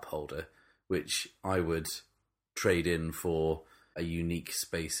got a cup holder, which I would trade in for a unique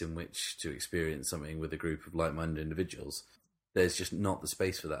space in which to experience something with a group of like-minded individuals. There's just not the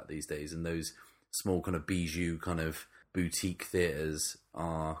space for that these days, and those small kind of bijou kind of boutique theatres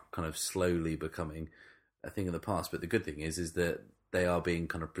are kind of slowly becoming a thing of the past. But the good thing is that they are being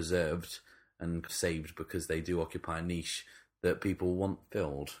kind of preserved and saved because they do occupy a niche that people want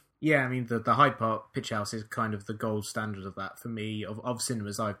filled. Yeah, I mean, the Hyde Park Picture House is kind of the gold standard of that for me, of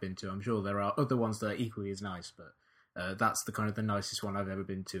cinemas I've been to. I'm sure there are other ones that are equally as nice, but that's the kind of the nicest one I've ever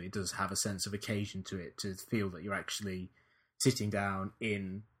been to. It does have a sense of occasion to it, to feel that you're actually sitting down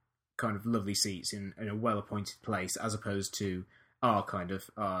in kind of lovely seats in a well-appointed place, as opposed to our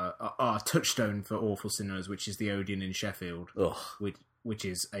touchstone for awful cinemas, which is the Odeon in Sheffield, which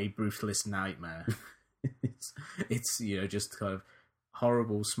is a brutalist nightmare. it's just kind of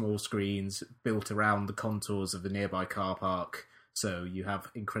horrible small screens built around the contours of the nearby car park, so you have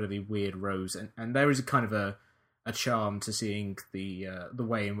incredibly weird rows, and there is a kind of a charm to seeing the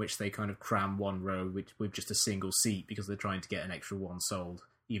way in which they kind of cram one row with just a single seat because they're trying to get an extra one sold,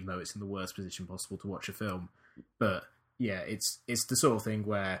 even though it's in the worst position possible to watch a film. But yeah, it's the sort of thing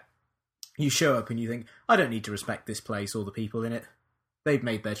where you show up and you think, I don't need to respect this place or the people in it. They've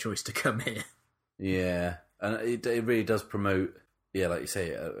made their choice to come here. Yeah, and it really does promote, like you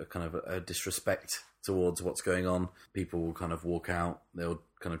say, a kind of a disrespect towards what's going on. People will kind of walk out, they'll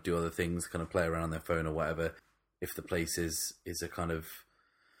kind of do other things, kind of play around on their phone or whatever, if the place is a kind of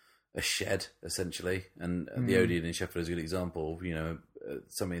a shed, essentially. And the Odeon in Sheffield is a good example of,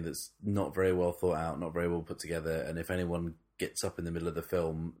 something that's not very well thought out, not very well put together, and if anyone gets up in the middle of the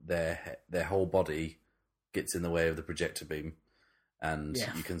film, their whole body gets in the way of the projector beam, and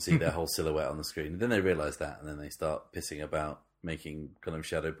you can see their whole silhouette on the screen. Then they realise that, and then they start pissing about making kind of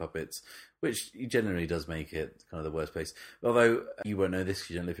shadow puppets, which generally does make it kind of the worst place. Although you won't know this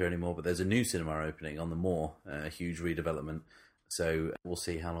because you don't live here anymore, but there's a new cinema opening on the Moor, a huge redevelopment. So we'll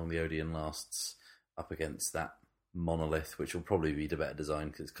see how long the Odeon lasts up against that monolith, which will probably be the better design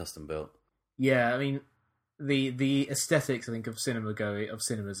because it's custom built. Yeah, I mean, the aesthetics, I think, of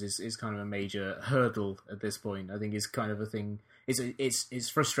cinemas is kind of a major hurdle at this point. I think is kind of a thing. It's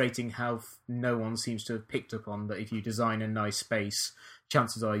frustrating how no one seems to have picked up on that. If you design a nice space,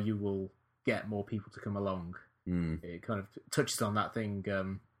 chances are you will get more people to come along. It kind of touches on that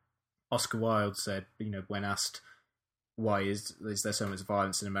thing Oscar Wilde said, when asked why is there so much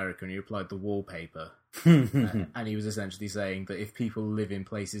violence in America, and he replied, the wallpaper. And he was essentially saying that if people live in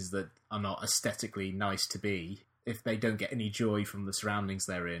places that are not aesthetically nice to be, if they don't get any joy from the surroundings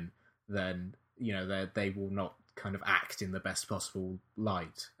they're in, then they will not kind of act in the best possible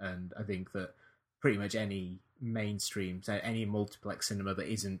light. And I think that pretty much any mainstream, any multiplex cinema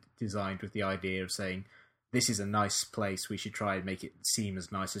that isn't designed with the idea of saying, this is a nice place, we should try and make it seem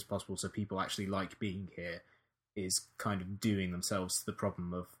as nice as possible so people actually like being here, is kind of doing themselves the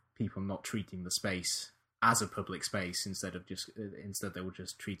problem of people not treating the space as a public space instead they will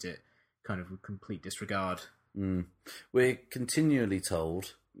just treat it kind of with complete disregard. We're continually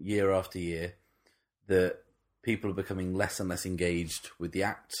told year after year that people are becoming less and less engaged with the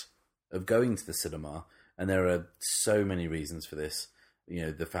act of going to the cinema, and there are so many reasons for this.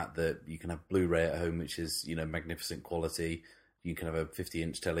 The fact that you can have Blu-ray at home, which is magnificent quality. You can have a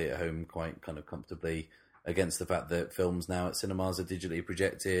 50-inch telly at home quite kind of comfortably, against the fact that films now at cinemas are digitally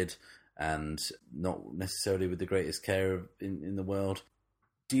projected and not necessarily with the greatest care in the world.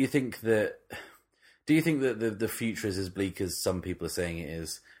 Do you think that the future is as bleak as some people are saying it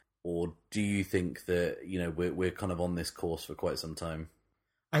is, or do you think that we're kind of on this course for quite some time?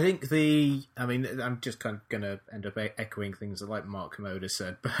 I think I'm just kind of going to end up echoing things that like Mark Kermode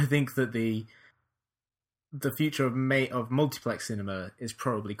said, but I think that the future of multiplex cinema is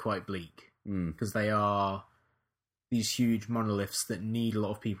probably quite bleak. Because they are these huge monoliths that need a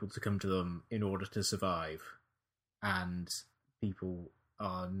lot of people to come to them in order to survive, and people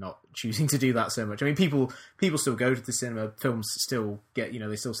are not choosing to do that so much. I mean, people still go to the cinema. Films still get,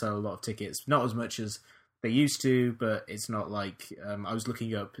 they still sell a lot of tickets, not as much as they used to, but it's not like I was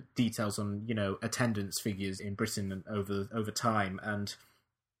looking up details on attendance figures in Britain over time, and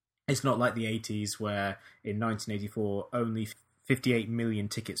It's not like the 80s where in 1984 only 58 million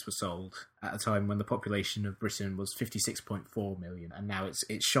tickets were sold at a time when the population of Britain was 56.4 million, and now it's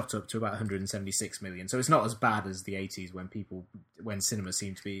shot up to about 176 million. So it's not as bad as the 80s when cinema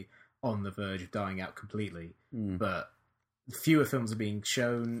seemed to be on the verge of dying out completely. But fewer films are being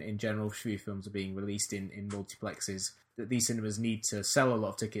shown in general, fewer films are being released in multiplexes. That these cinemas need to sell a lot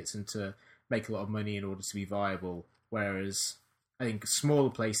of tickets and to make a lot of money in order to be viable. Whereas I think smaller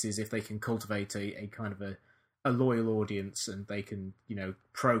places, if they can cultivate a kind of a loyal audience and they can,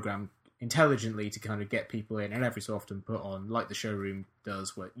 program intelligently to kind of get people in and every so often put on, like the Showroom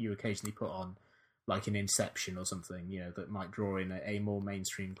does, where you occasionally put on like an Inception or something, that might draw in a more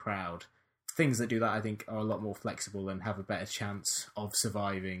mainstream crowd. Things that do that, I think, are a lot more flexible and have a better chance of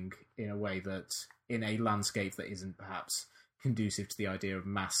surviving in a way that, in a landscape that isn't perhaps conducive to the idea of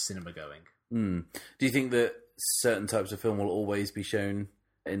mass cinema going. Do you think that certain types of film will always be shown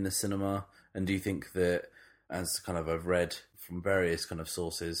in the cinema? And do you think that, as kind of I've read from various kind of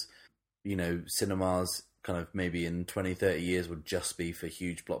sources, cinemas kind of maybe in 20, 30 years would just be for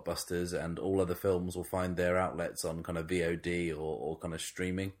huge blockbusters and all other films will find their outlets on kind of VOD or kind of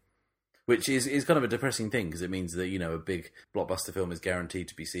streaming? Which is kind of a depressing thing because it means that, a big blockbuster film is guaranteed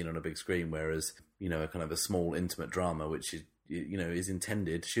to be seen on a big screen, whereas, a kind of a small intimate drama, which is,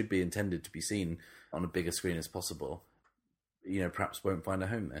 should be intended to be seen on a bigger screen as possible, perhaps won't find a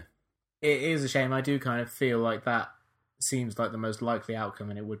home there. It is a shame. I do kind of feel like that seems like the most likely outcome,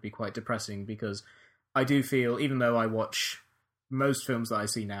 and it would be quite depressing because I do feel, even though I watch most films that I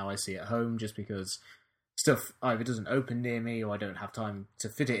see now, I see at home just because stuff either doesn't open near me or I don't have time to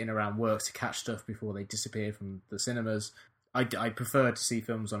fit it in around work to catch stuff before they disappear from the cinemas. I prefer to see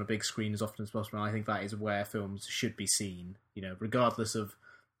films on a big screen as often as possible, and I think that is where films should be seen. Regardless of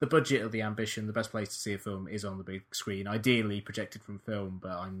the budget or the ambition, the best place to see a film is on the big screen, ideally projected from film,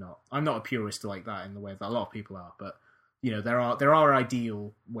 but I'm not a purist like that in the way that a lot of people are. But, there are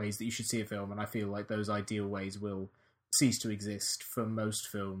ideal ways that you should see a film, and I feel like those ideal ways will cease to exist for most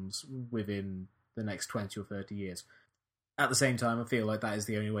films within the next 20 or 30 years. At the same time, I feel like that is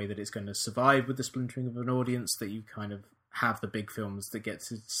the only way that it's going to survive with the splintering of an audience, that you kind of have the big films that get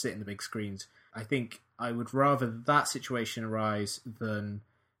to sit in the big screens. I think I would rather that situation arise than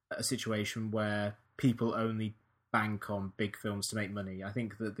a situation where people only bank on big films to make money. I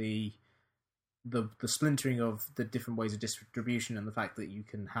think that the splintering of the different ways of distribution and the fact that you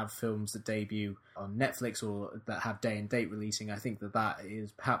can have films that debut on Netflix or that have day and date releasing, I think that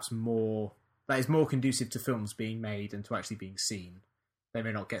is perhaps more conducive to films being made and to actually being seen. They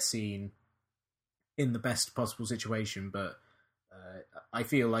may not get seen in the best possible situation, but I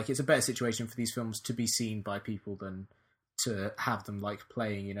feel like it's a better situation for these films to be seen by people than to have them like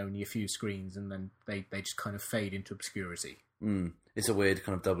playing in only a few screens and then they just kind of fade into obscurity. It's a weird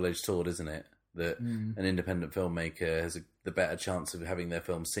kind of double-edged sword, isn't it? That an independent filmmaker has the better chance of having their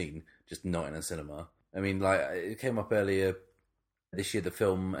film seen, just not in a cinema. I mean, like, it came up earlier this year, the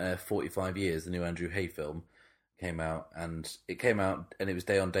film 45 Years, the new Andrew Hay film, came out and it was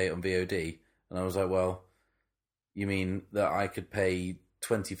day on date on VOD. And I was like, well, you mean that I could pay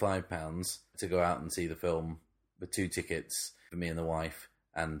 £25 to go out and see the film with 2 tickets for me and the wife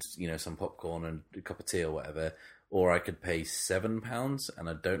and, some popcorn and a cup of tea or whatever, or I could pay £7 and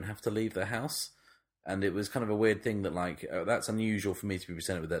I don't have to leave the house? And it was kind of a weird thing that, like, that's unusual for me to be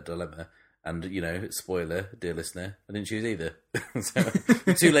presented with that dilemma. And, spoiler, dear listener, I didn't choose either. So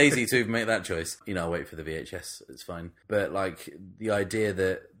I'm too lazy to make that choice. I'll wait for the VHS, it's fine. But, like, the idea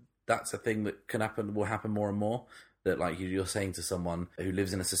that that's a thing that will happen more and more, that, like, you're saying to someone who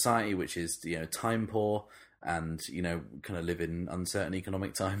lives in a society which is, time poor and, kind of live in uncertain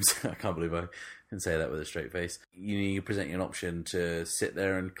economic times. I can't believe I can say that with a straight face. You present you an option to sit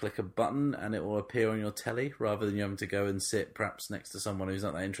there and click a button and it will appear on your telly rather than you having to go and sit perhaps next to someone who's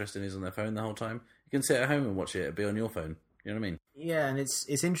not that interested and who's on their phone the whole time. You can sit at home and watch it. It'll be on your phone. You know what I mean? Yeah, and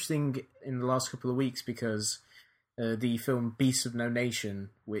it's interesting in the last couple of weeks because the film Beasts of No Nation,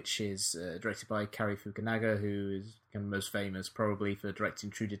 which is directed by Cary Fukunaga, who is kind of most famous probably for directing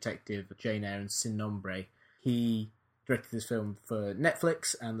True Detective, Jane Eyre and Sin Nombre. He directed this film for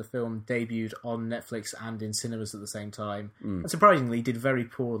Netflix, and the film debuted on Netflix and in cinemas at the same time. And surprisingly, did very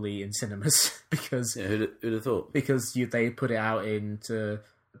poorly in cinemas because who'd have thought? Because they put it out into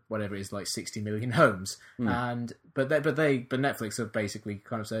whatever it is, like 60 million homes, but Netflix have basically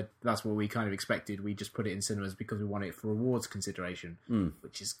kind of said that's what we kind of expected. We just put it in cinemas because we want it for awards consideration,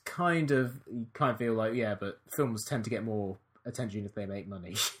 which is kind of you kind of feel like but films tend to get more attention if they make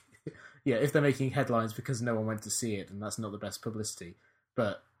money. Yeah, if they're making headlines because no one went to see it, and that's not the best publicity.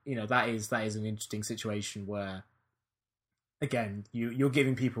 But that is an interesting situation where again, you're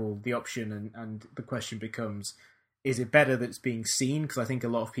giving people the option, and the question becomes, is it better that it's being seen? Because I think a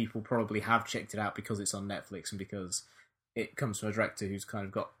lot of people probably have checked it out because it's on Netflix and because it comes from a director who's kind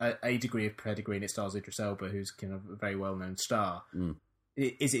of got a degree of pedigree, and it stars Idris Elba, who's kind of a very well-known star.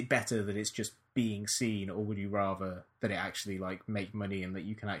 Is it better that it's just being seen, or would you rather that it actually like make money and that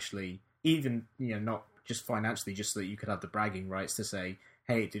you can actually, even not just financially, just so that you could have the bragging rights to say,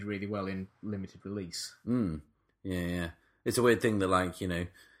 hey, it did really well in limited release? Yeah. It's a weird thing that, like,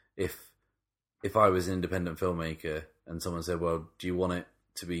 if I was an independent filmmaker and someone said, well, do you want it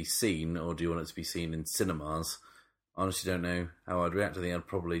to be seen or do you want it to be seen in cinemas? I honestly don't know how I'd react. I think I'd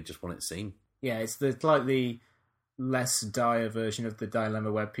probably just want it seen. Yeah, it's the slightly less dire version of the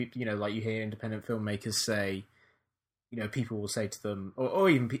dilemma where people, like you hear independent filmmakers say, people will say to them, or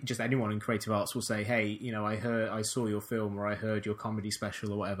even just anyone in creative arts will say, hey, I saw your film, or I heard your comedy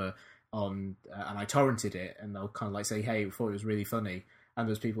special or whatever on, and I torrented it, and they'll kind of like say, hey, I thought it was really funny. And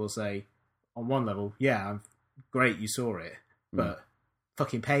those people will say, on one level, yeah, I'm great, you saw it, but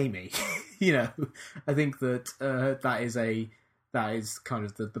fucking pay me. I think that that is kind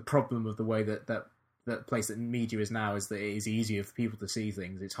of the problem of the way that place that media is now, is that it is easier for people to see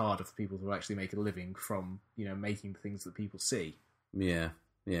things. It's harder for people to actually make a living from making things that people see.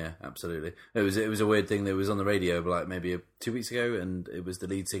 Yeah, absolutely. It was a weird thing that was on the radio, like maybe 2 weeks ago, and it was the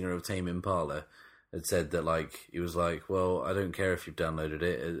lead singer of Tame Impala had said that, like, he was like, well, I don't care if you've downloaded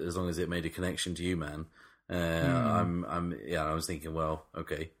it as long as it made a connection to you, man. I was thinking, well,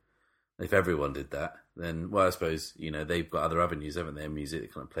 okay, if everyone did that, then, well, I suppose, they've got other avenues, haven't they? Music, they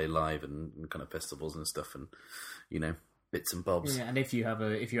kind of play live and kind of festivals and stuff, and, bits and bobs. Yeah, and if you have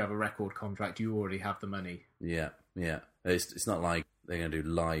a record contract, you already have the money. Yeah. It's not like they're going to do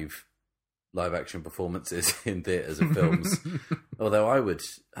live action performances in theatres of films. Although I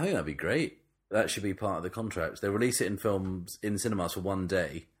think that'd be great. That should be part of the contract. They release it in cinemas for one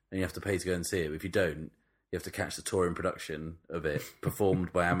day, and you have to pay to go and see it. But if you don't, you have to catch the touring production of it,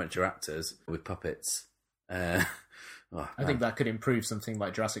 performed by amateur actors with puppets. I think that could improve something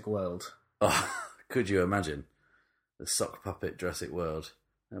like Jurassic World. Oh, could you imagine? The sock puppet Jurassic World.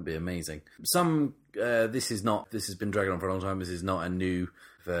 That'd be amazing. This has been dragging on for a long time. This is not a new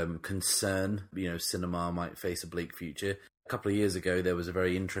concern. Cinema might face a bleak future. A couple of years ago, there was a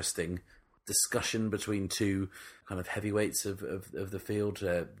very interesting discussion between two kind of heavyweights of the field,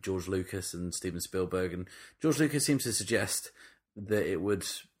 George Lucas and Steven Spielberg. And George Lucas seems to suggest that it would,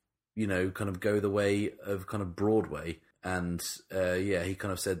 kind of go the way of kind of Broadway. And he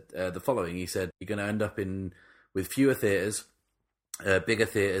kind of said the following. He said, you're going to end up with fewer theatres, bigger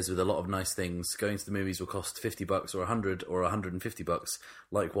theatres with a lot of nice things. Going to the movies will cost $50 or $100 or $150,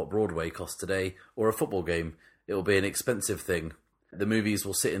 like what Broadway costs today, or a football game. It will be an expensive thing. The movies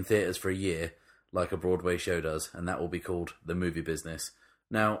will sit in theatres for a year, like a Broadway show does, and that will be called the movie business.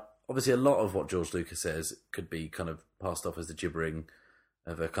 Now, obviously, a lot of what George Lucas says could be kind of passed off as the gibbering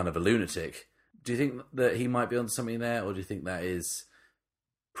of a kind of a lunatic. Do you think that he might be onto something there, or do you think that is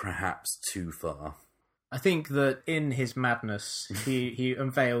perhaps too far? I think that in his madness, he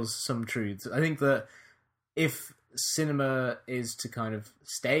unveils some truths. I think that if cinema is to kind of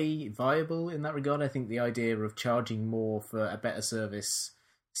stay viable in that regard, I think the idea of charging more for a better service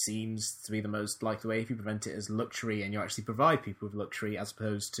seems to be the most likely way, if you prevent it as luxury and you actually provide people with luxury, as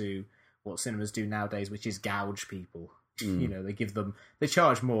opposed to what cinemas do nowadays, which is gouge people. They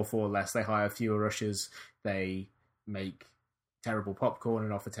charge more for less, they hire fewer ushers, they make terrible popcorn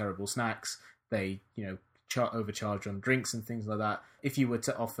and offer terrible snacks, they overcharge on drinks and things like that. If you were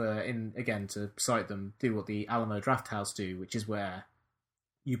to offer, to cite them, do what the Alamo Drafthouse do, which is where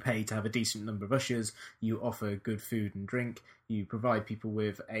you pay to have a decent number of ushers, you offer good food and drink, you provide people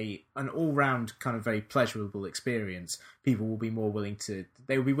with an all-round kind of very pleasurable experience, people will be willing to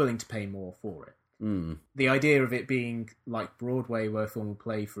pay more for it. The idea of it being like Broadway, where a film will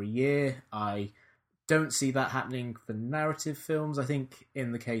play for a year, I don't see that happening for narrative films. I think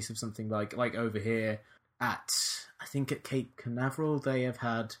in the case of something like over here at Cape Canaveral, they have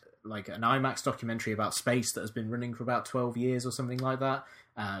had like an IMAX documentary about space that has been running for about 12 years or something like that.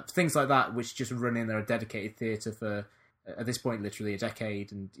 Things like that, which just run in their dedicated theatre for, at this point, literally a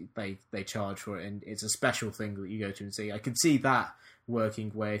decade, and they charge for it, and it's a special thing that you go to and see. I could see that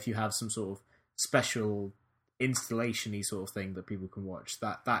working, where if you have some sort of special installation-y sort of thing that people can watch,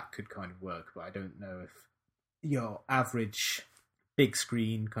 that could kind of work, but I don't know if your average big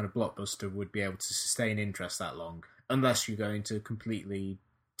screen kind of blockbuster would be able to sustain interest that long, unless you're going to completely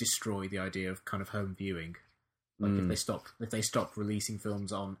destroy the idea of kind of home viewing. Like if they stop releasing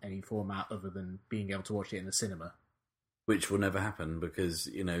films on any format other than being able to watch it in the cinema. Which will never happen, because,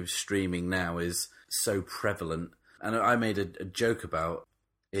 streaming now is so prevalent. And I made a joke about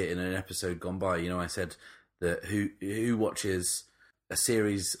it in an episode gone by. You know, I said that who watches a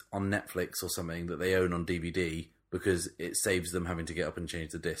series on Netflix or something that they own on DVD because it saves them having to get up and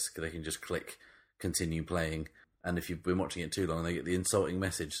change the disc. They can just click continue playing. And if you've been watching it too long, they get the insulting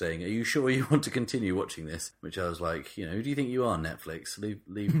message saying, "Are you sure you want to continue watching this?" Which I was like, you know, who do you think you are, Netflix? Leave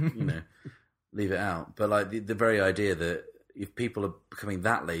you know, leave it out. But like the very idea that if people are becoming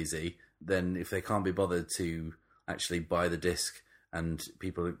that lazy, then if they can't be bothered to actually buy the disc, and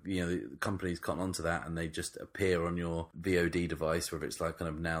people, you know, the companies cotton onto that, and they just appear on your VOD device, whether it's like kind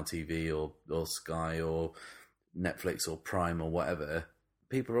of Now TV or Sky or Netflix or Prime or whatever.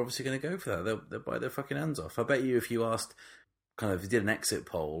 People are obviously going to go for that. They'll buy their fucking hands off. I bet you if you asked, kind of, if you did an exit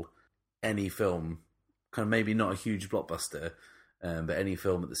poll, any film, kind of maybe not a huge blockbuster, but any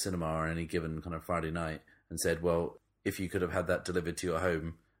film at the cinema on any given kind of Friday night, and said, well, if you could have had that delivered to your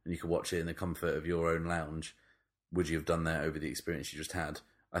home and you could watch it in the comfort of your own lounge, would you have done that over the experience you just had?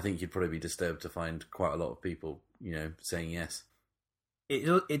 I think you'd probably be disturbed to find quite a lot of people, you know, saying yes.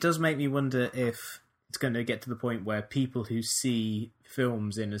 It does make me wonder if it's going to get to the point where people who see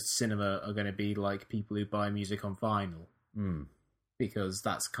films in a cinema are going to be like people who buy music on vinyl. Because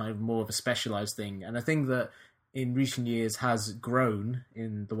that's kind of more of a specialised thing. And I think that in recent years has grown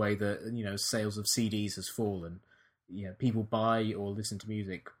in the way that, you know, sales of CDs has fallen. You know, people buy or listen to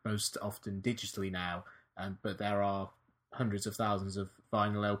music most often digitally now, but there are hundreds of thousands of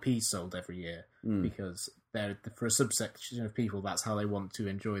vinyl LPs sold every year because they're, for a subsection of people, that's how they want to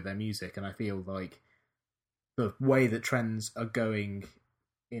enjoy their music. And I feel like the way that trends are going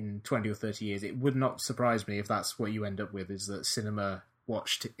in 20 or 30 years, it would not surprise me if that's what you end up with, is that cinema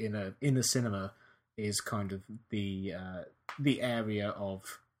watched in a cinema is kind of the area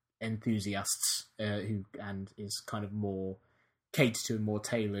of enthusiasts and is kind of more catered to and more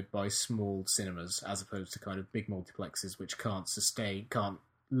tailored by small cinemas as opposed to kind of big multiplexes which can't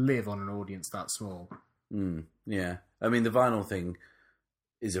live on an audience that small. Yeah. I mean, the vinyl thing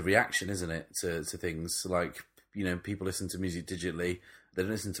is a reaction, isn't it, to things like, you know, people listen to music digitally. They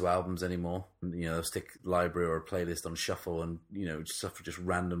don't listen to albums anymore. You know, they'll stick library or a playlist on shuffle, and, you know, stuff will just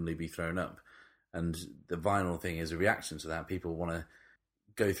randomly be thrown up. And the vinyl thing is a reaction to that. People want to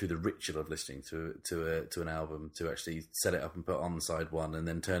go through the ritual of listening to an album, to actually set it up and put on side one and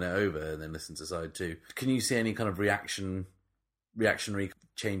then turn it over and then listen to side two. Can you see any kind of reactionary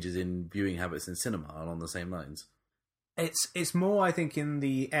changes in viewing habits in cinema along the same lines? It's more, I think, in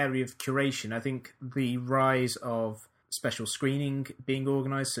the area of curation. I think the rise of special screening being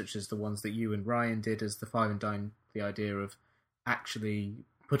organised, such as the ones that you and Ryan did as the Five and Dine, the idea of actually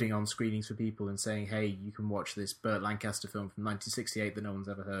putting on screenings for people and saying, hey, you can watch this Burt Lancaster film from 1968 that no one's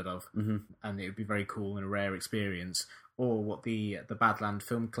ever heard of, and it would be very cool and a rare experience. Or what the Badland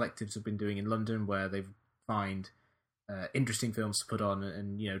Film Collectives have been doing in London, where they find interesting films to put on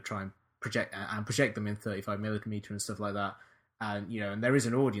and, you know, try and project them in 35mm and stuff like that. And, you know, and there is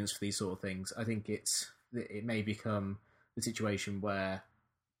an audience for these sort of things. I think it may become the situation where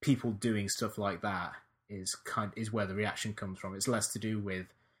people doing stuff like that is where the reaction comes from. It's less to do with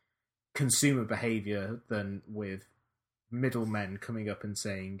consumer behaviour than with middlemen coming up and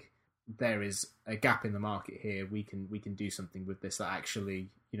saying, there is a gap in the market here, we can do something with this that actually,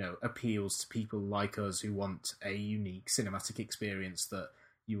 you know, appeals to people like us who want a unique cinematic experience that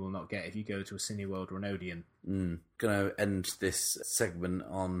you will not get if you go to a Cineworld or an Odeon. Going to end this segment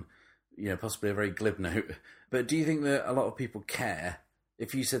on, you know, possibly a very glib note, but do you think that a lot of people care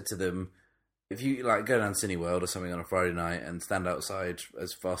if you said to them, if you like go down Cineworld or something on a Friday night and stand outside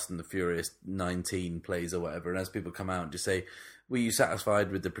as Fast and the Furious 19 plays or whatever, and as people come out, just say, were you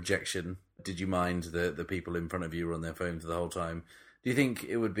satisfied with the projection? Did you mind the people in front of you were on their phones the whole time? Do you think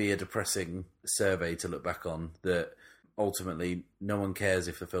it would be a depressing survey to look back on, that ultimately no one cares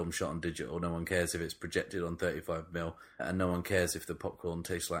if the film's shot on digital, no one cares if it's projected on 35mm, and no one cares if the popcorn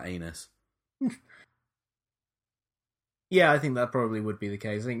tastes like anus? Yeah, I think that probably would be the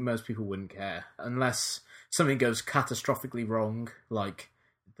case. I think most people wouldn't care unless something goes catastrophically wrong, like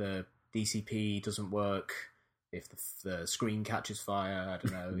the DCP doesn't work, if the screen catches fire, I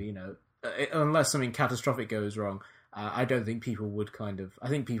don't know, you know, unless something catastrophic goes wrong. I don't think people would I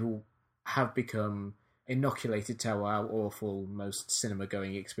think people have become inoculated to how awful most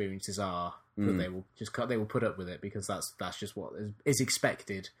cinema-going experiences are, that they will put up with it because that's just what is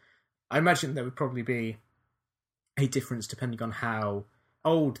expected. I imagine there would probably be a difference depending on how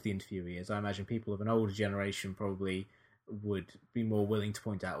old the interviewee is. I imagine people of an older generation probably would be more willing to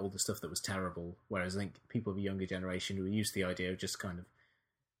point out all the stuff that was terrible, whereas I think people of a younger generation who are used to the idea of just kind of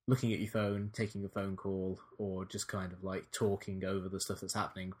looking at your phone, taking a phone call, or just kind of like talking over the stuff that's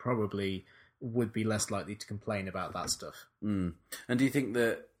happening, probably would be less likely to complain about that stuff. And do you think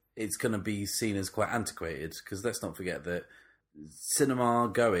that it's going to be seen as quite antiquated? Because let's not forget that cinema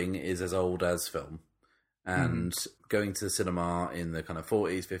going is as old as film. And going to the cinema in the kind of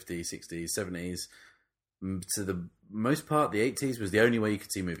 40s, 50s, 60s, 70s, to the most part, the 80s was the only way you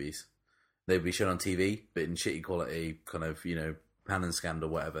could see movies. They'd be shown on TV, but in shitty quality, kind of, pan and scanned or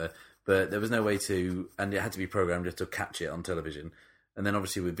whatever. But there was no way to, and it had to be programmed just to catch it on television. And then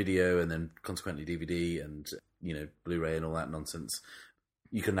obviously with video and then consequently DVD and, Blu-ray and all that nonsense,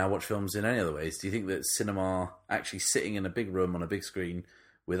 you can now watch films in any other ways. Do you think that cinema, actually sitting in a big room on a big screen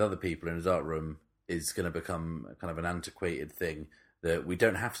with other people in a dark room, is going to become kind of an antiquated thing that we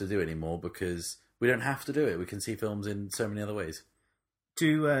don't have to do anymore because we don't have to do it? We can see films in so many other ways.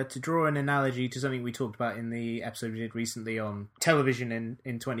 To draw an analogy to something we talked about in the episode we did recently on television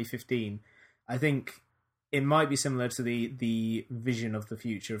in 2015, I think it might be similar to the vision of the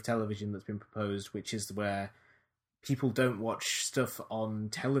future of television that's been proposed, which is where people don't watch stuff on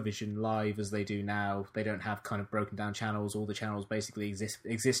television live as they do now. They don't have kind of broken down channels. All the channels basically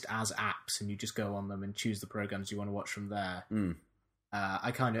exist as apps, and you just go on them and choose the programs you want to watch from there. And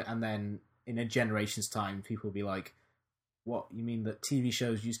then in a generation's time, people will be like, what, you mean that TV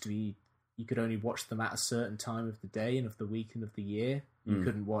shows used to be, you could only watch them at a certain time of the day and of the week and of the year? You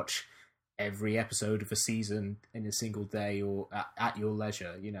couldn't watch every episode of a season in a single day or at your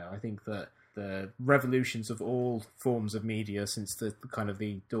leisure. I think that the revolutions of all forms of media since the kind of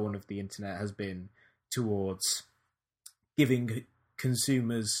the dawn of the internet has been towards giving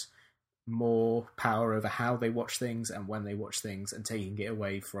consumers more power over how they watch things and when they watch things, and taking it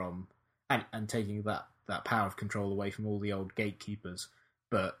away from and taking that power of control away from all the old gatekeepers.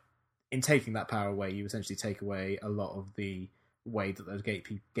 But in taking that power away, you essentially take away a lot of the way that those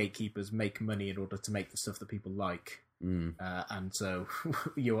gatekeepers make money in order to make the stuff that people like. And so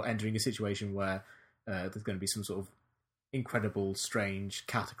you're entering a situation where there's going to be some sort of incredible, strange,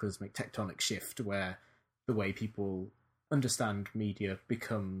 cataclysmic tectonic shift where the way people understand media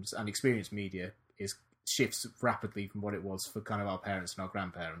becomes and experience media shifts rapidly from what it was for kind of our parents and our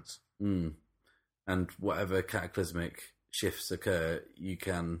grandparents. And whatever cataclysmic shifts occur, you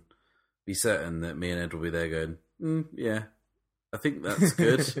can be certain that me and Ed will be there going, yeah, I think that's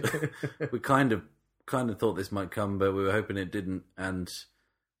good. We kind of thought this might come, but we were hoping it didn't. And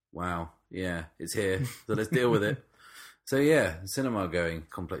wow, yeah, it's here. So let's deal with it. So yeah, cinema going,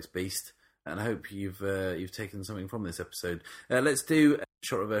 complex beast. And I hope you've taken something from this episode. Let's do a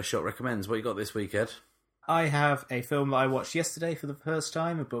shot reverse shot recommends. What you got this week, Ed? I have a film that I watched yesterday for the first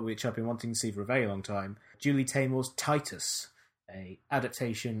time, but which I've been wanting to see for a very long time. Julie Taymor's Titus, a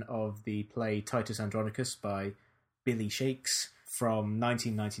adaptation of the play Titus Andronicus by Billy Shakes from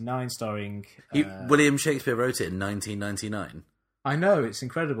 1999, starring... William Shakespeare wrote it in 1999? I know, it's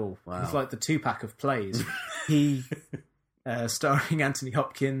incredible. Wow. It's like the two-pack of plays. Starring Anthony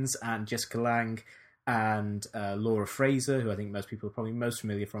Hopkins and Jessica Lange and Laura Fraser, who I think most people are probably most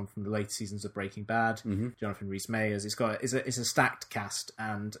familiar from the later seasons of Breaking Bad, Jonathan Rhys-Meyers. It's a stacked cast,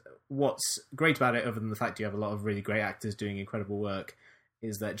 and what's great about it, other than the fact you have a lot of really great actors doing incredible work,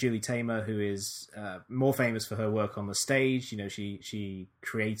 is that Julie Taymor, who is more famous for her work on the stage, she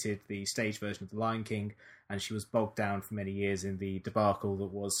created the stage version of The Lion King, and she was bogged down for many years in the debacle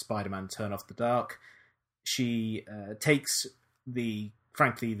that was Spider-Man Turn Off the Dark. She takes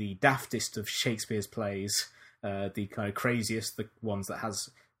frankly the daftest of Shakespeare's plays, the kind of craziest, the ones that has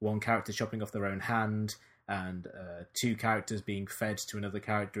one character chopping off their own hand and two characters being fed to another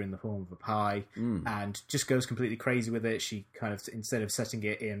character in the form of a pie, and just goes completely crazy with it. She kind of, instead of setting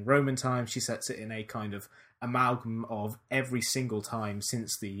it in Roman times, she sets it in a kind of amalgam of every single time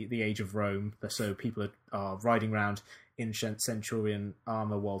since the age of Rome. So people are riding around in centurion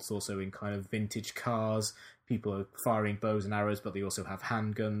armor whilst also in kind of vintage cars. People are firing bows and arrows, but they also have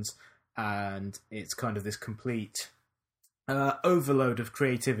handguns, and it's kind of this complete overload of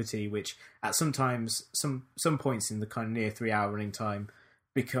creativity, which at some points in the kind of near 3 hour running time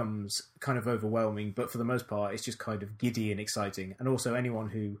becomes kind of overwhelming, but for the most part it's just kind of giddy and exciting. And also anyone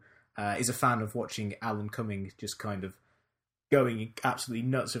who is a fan of watching Alan Cumming just kind of going absolutely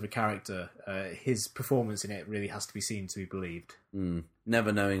nuts of a character, his performance in it really has to be seen to be believed.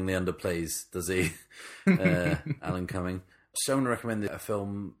 Never knowingly underplays, does he? Alan Cumming. So I'm going to recommend a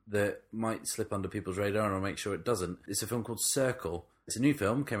film that might slip under people's radar, and I'll make sure it doesn't. It's a film called Circle. It's a new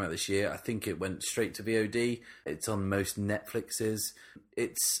film, came out this year. I think it went straight to VOD. It's on most Netflixes.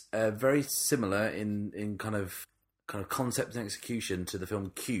 It's very similar in kind of concept and execution to the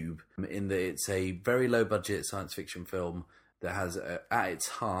film Cube, in that it's a very low-budget science fiction film that has at its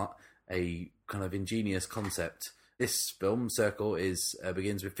heart a kind of ingenious concept. This film, Circle,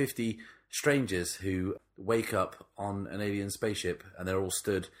 begins with 50 strangers who wake up on an alien spaceship and they're all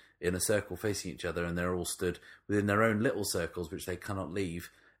stood in a circle facing each other, and they're all stood within their own little circles which they cannot leave.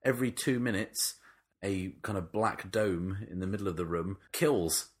 Every 2 minutes, a kind of black dome in the middle of the room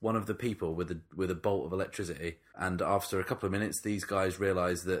kills one of the people with a bolt of electricity. And after a couple of minutes, these guys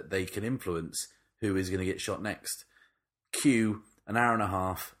realise that they can influence who is going to get shot next. Cue an hour and a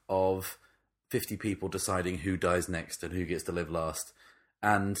half of 50 people deciding who dies next and who gets to live last.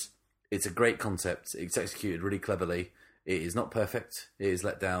 And it's a great concept. It's executed really cleverly. It is not perfect. It is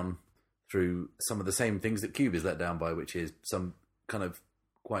let down through some of the same things that Cube is let down by, which is some kind of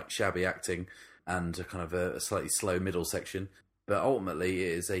quite shabby acting and a kind of a slightly slow middle section. But ultimately,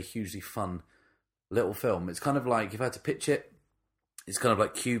 it is a hugely fun little film. It's kind of like, if I had to pitch it, it's kind of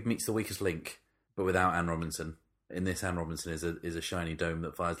like Cube meets The Weakest Link, but without Anne Robinson. In this, Anne Robinson is a shiny dome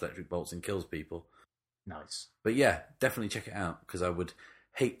that fires electric bolts and kills people. Nice. But yeah, definitely check it out, because I would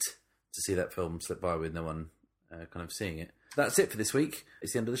hate to see that film slip by with no one kind of seeing it. That's it for this week.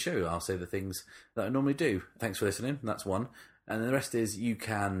 It's the end of the show. I'll say the things that I normally do. Thanks for listening. That's one. And the rest is, you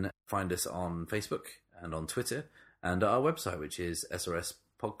can find us on Facebook and on Twitter and our website, which is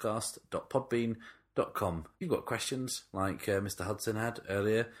srspodcast.podbean.com. If you've got questions like Mr. Hudson had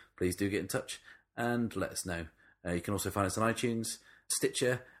earlier, please do get in touch and let us know. You can also find us on iTunes,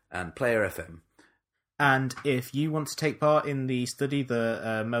 Stitcher and Player FM. And if you want to take part in the study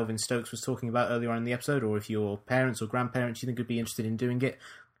that Melvin Stokes was talking about earlier on in the episode, or if your parents or grandparents you think would be interested in doing it,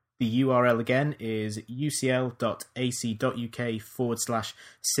 the URL again is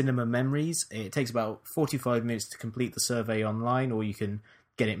ucl.ac.uk/cinema memories. It takes about 45 minutes to complete the survey online, or you can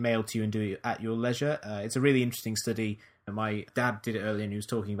get it mailed to you and do it at your leisure. It's a really interesting study. My dad did it earlier, and he was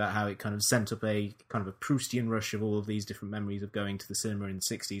talking about how it kind of sent up a kind of a Proustian rush of all of these different memories of going to the cinema in the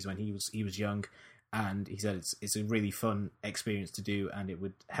 60s when he was young. And he said it's a really fun experience to do, and it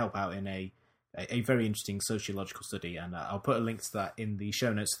would help out in a very interesting sociological study. And I'll put a link to that in the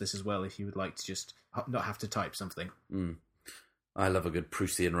show notes to this as well, if you would like to just not have to type something. I love a good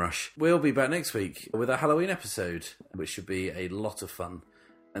Proustian rush. We'll be back next week with a Halloween episode, which should be a lot of fun.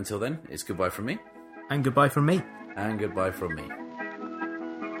 Until then, it's goodbye from me. And goodbye from me. And goodbye from me.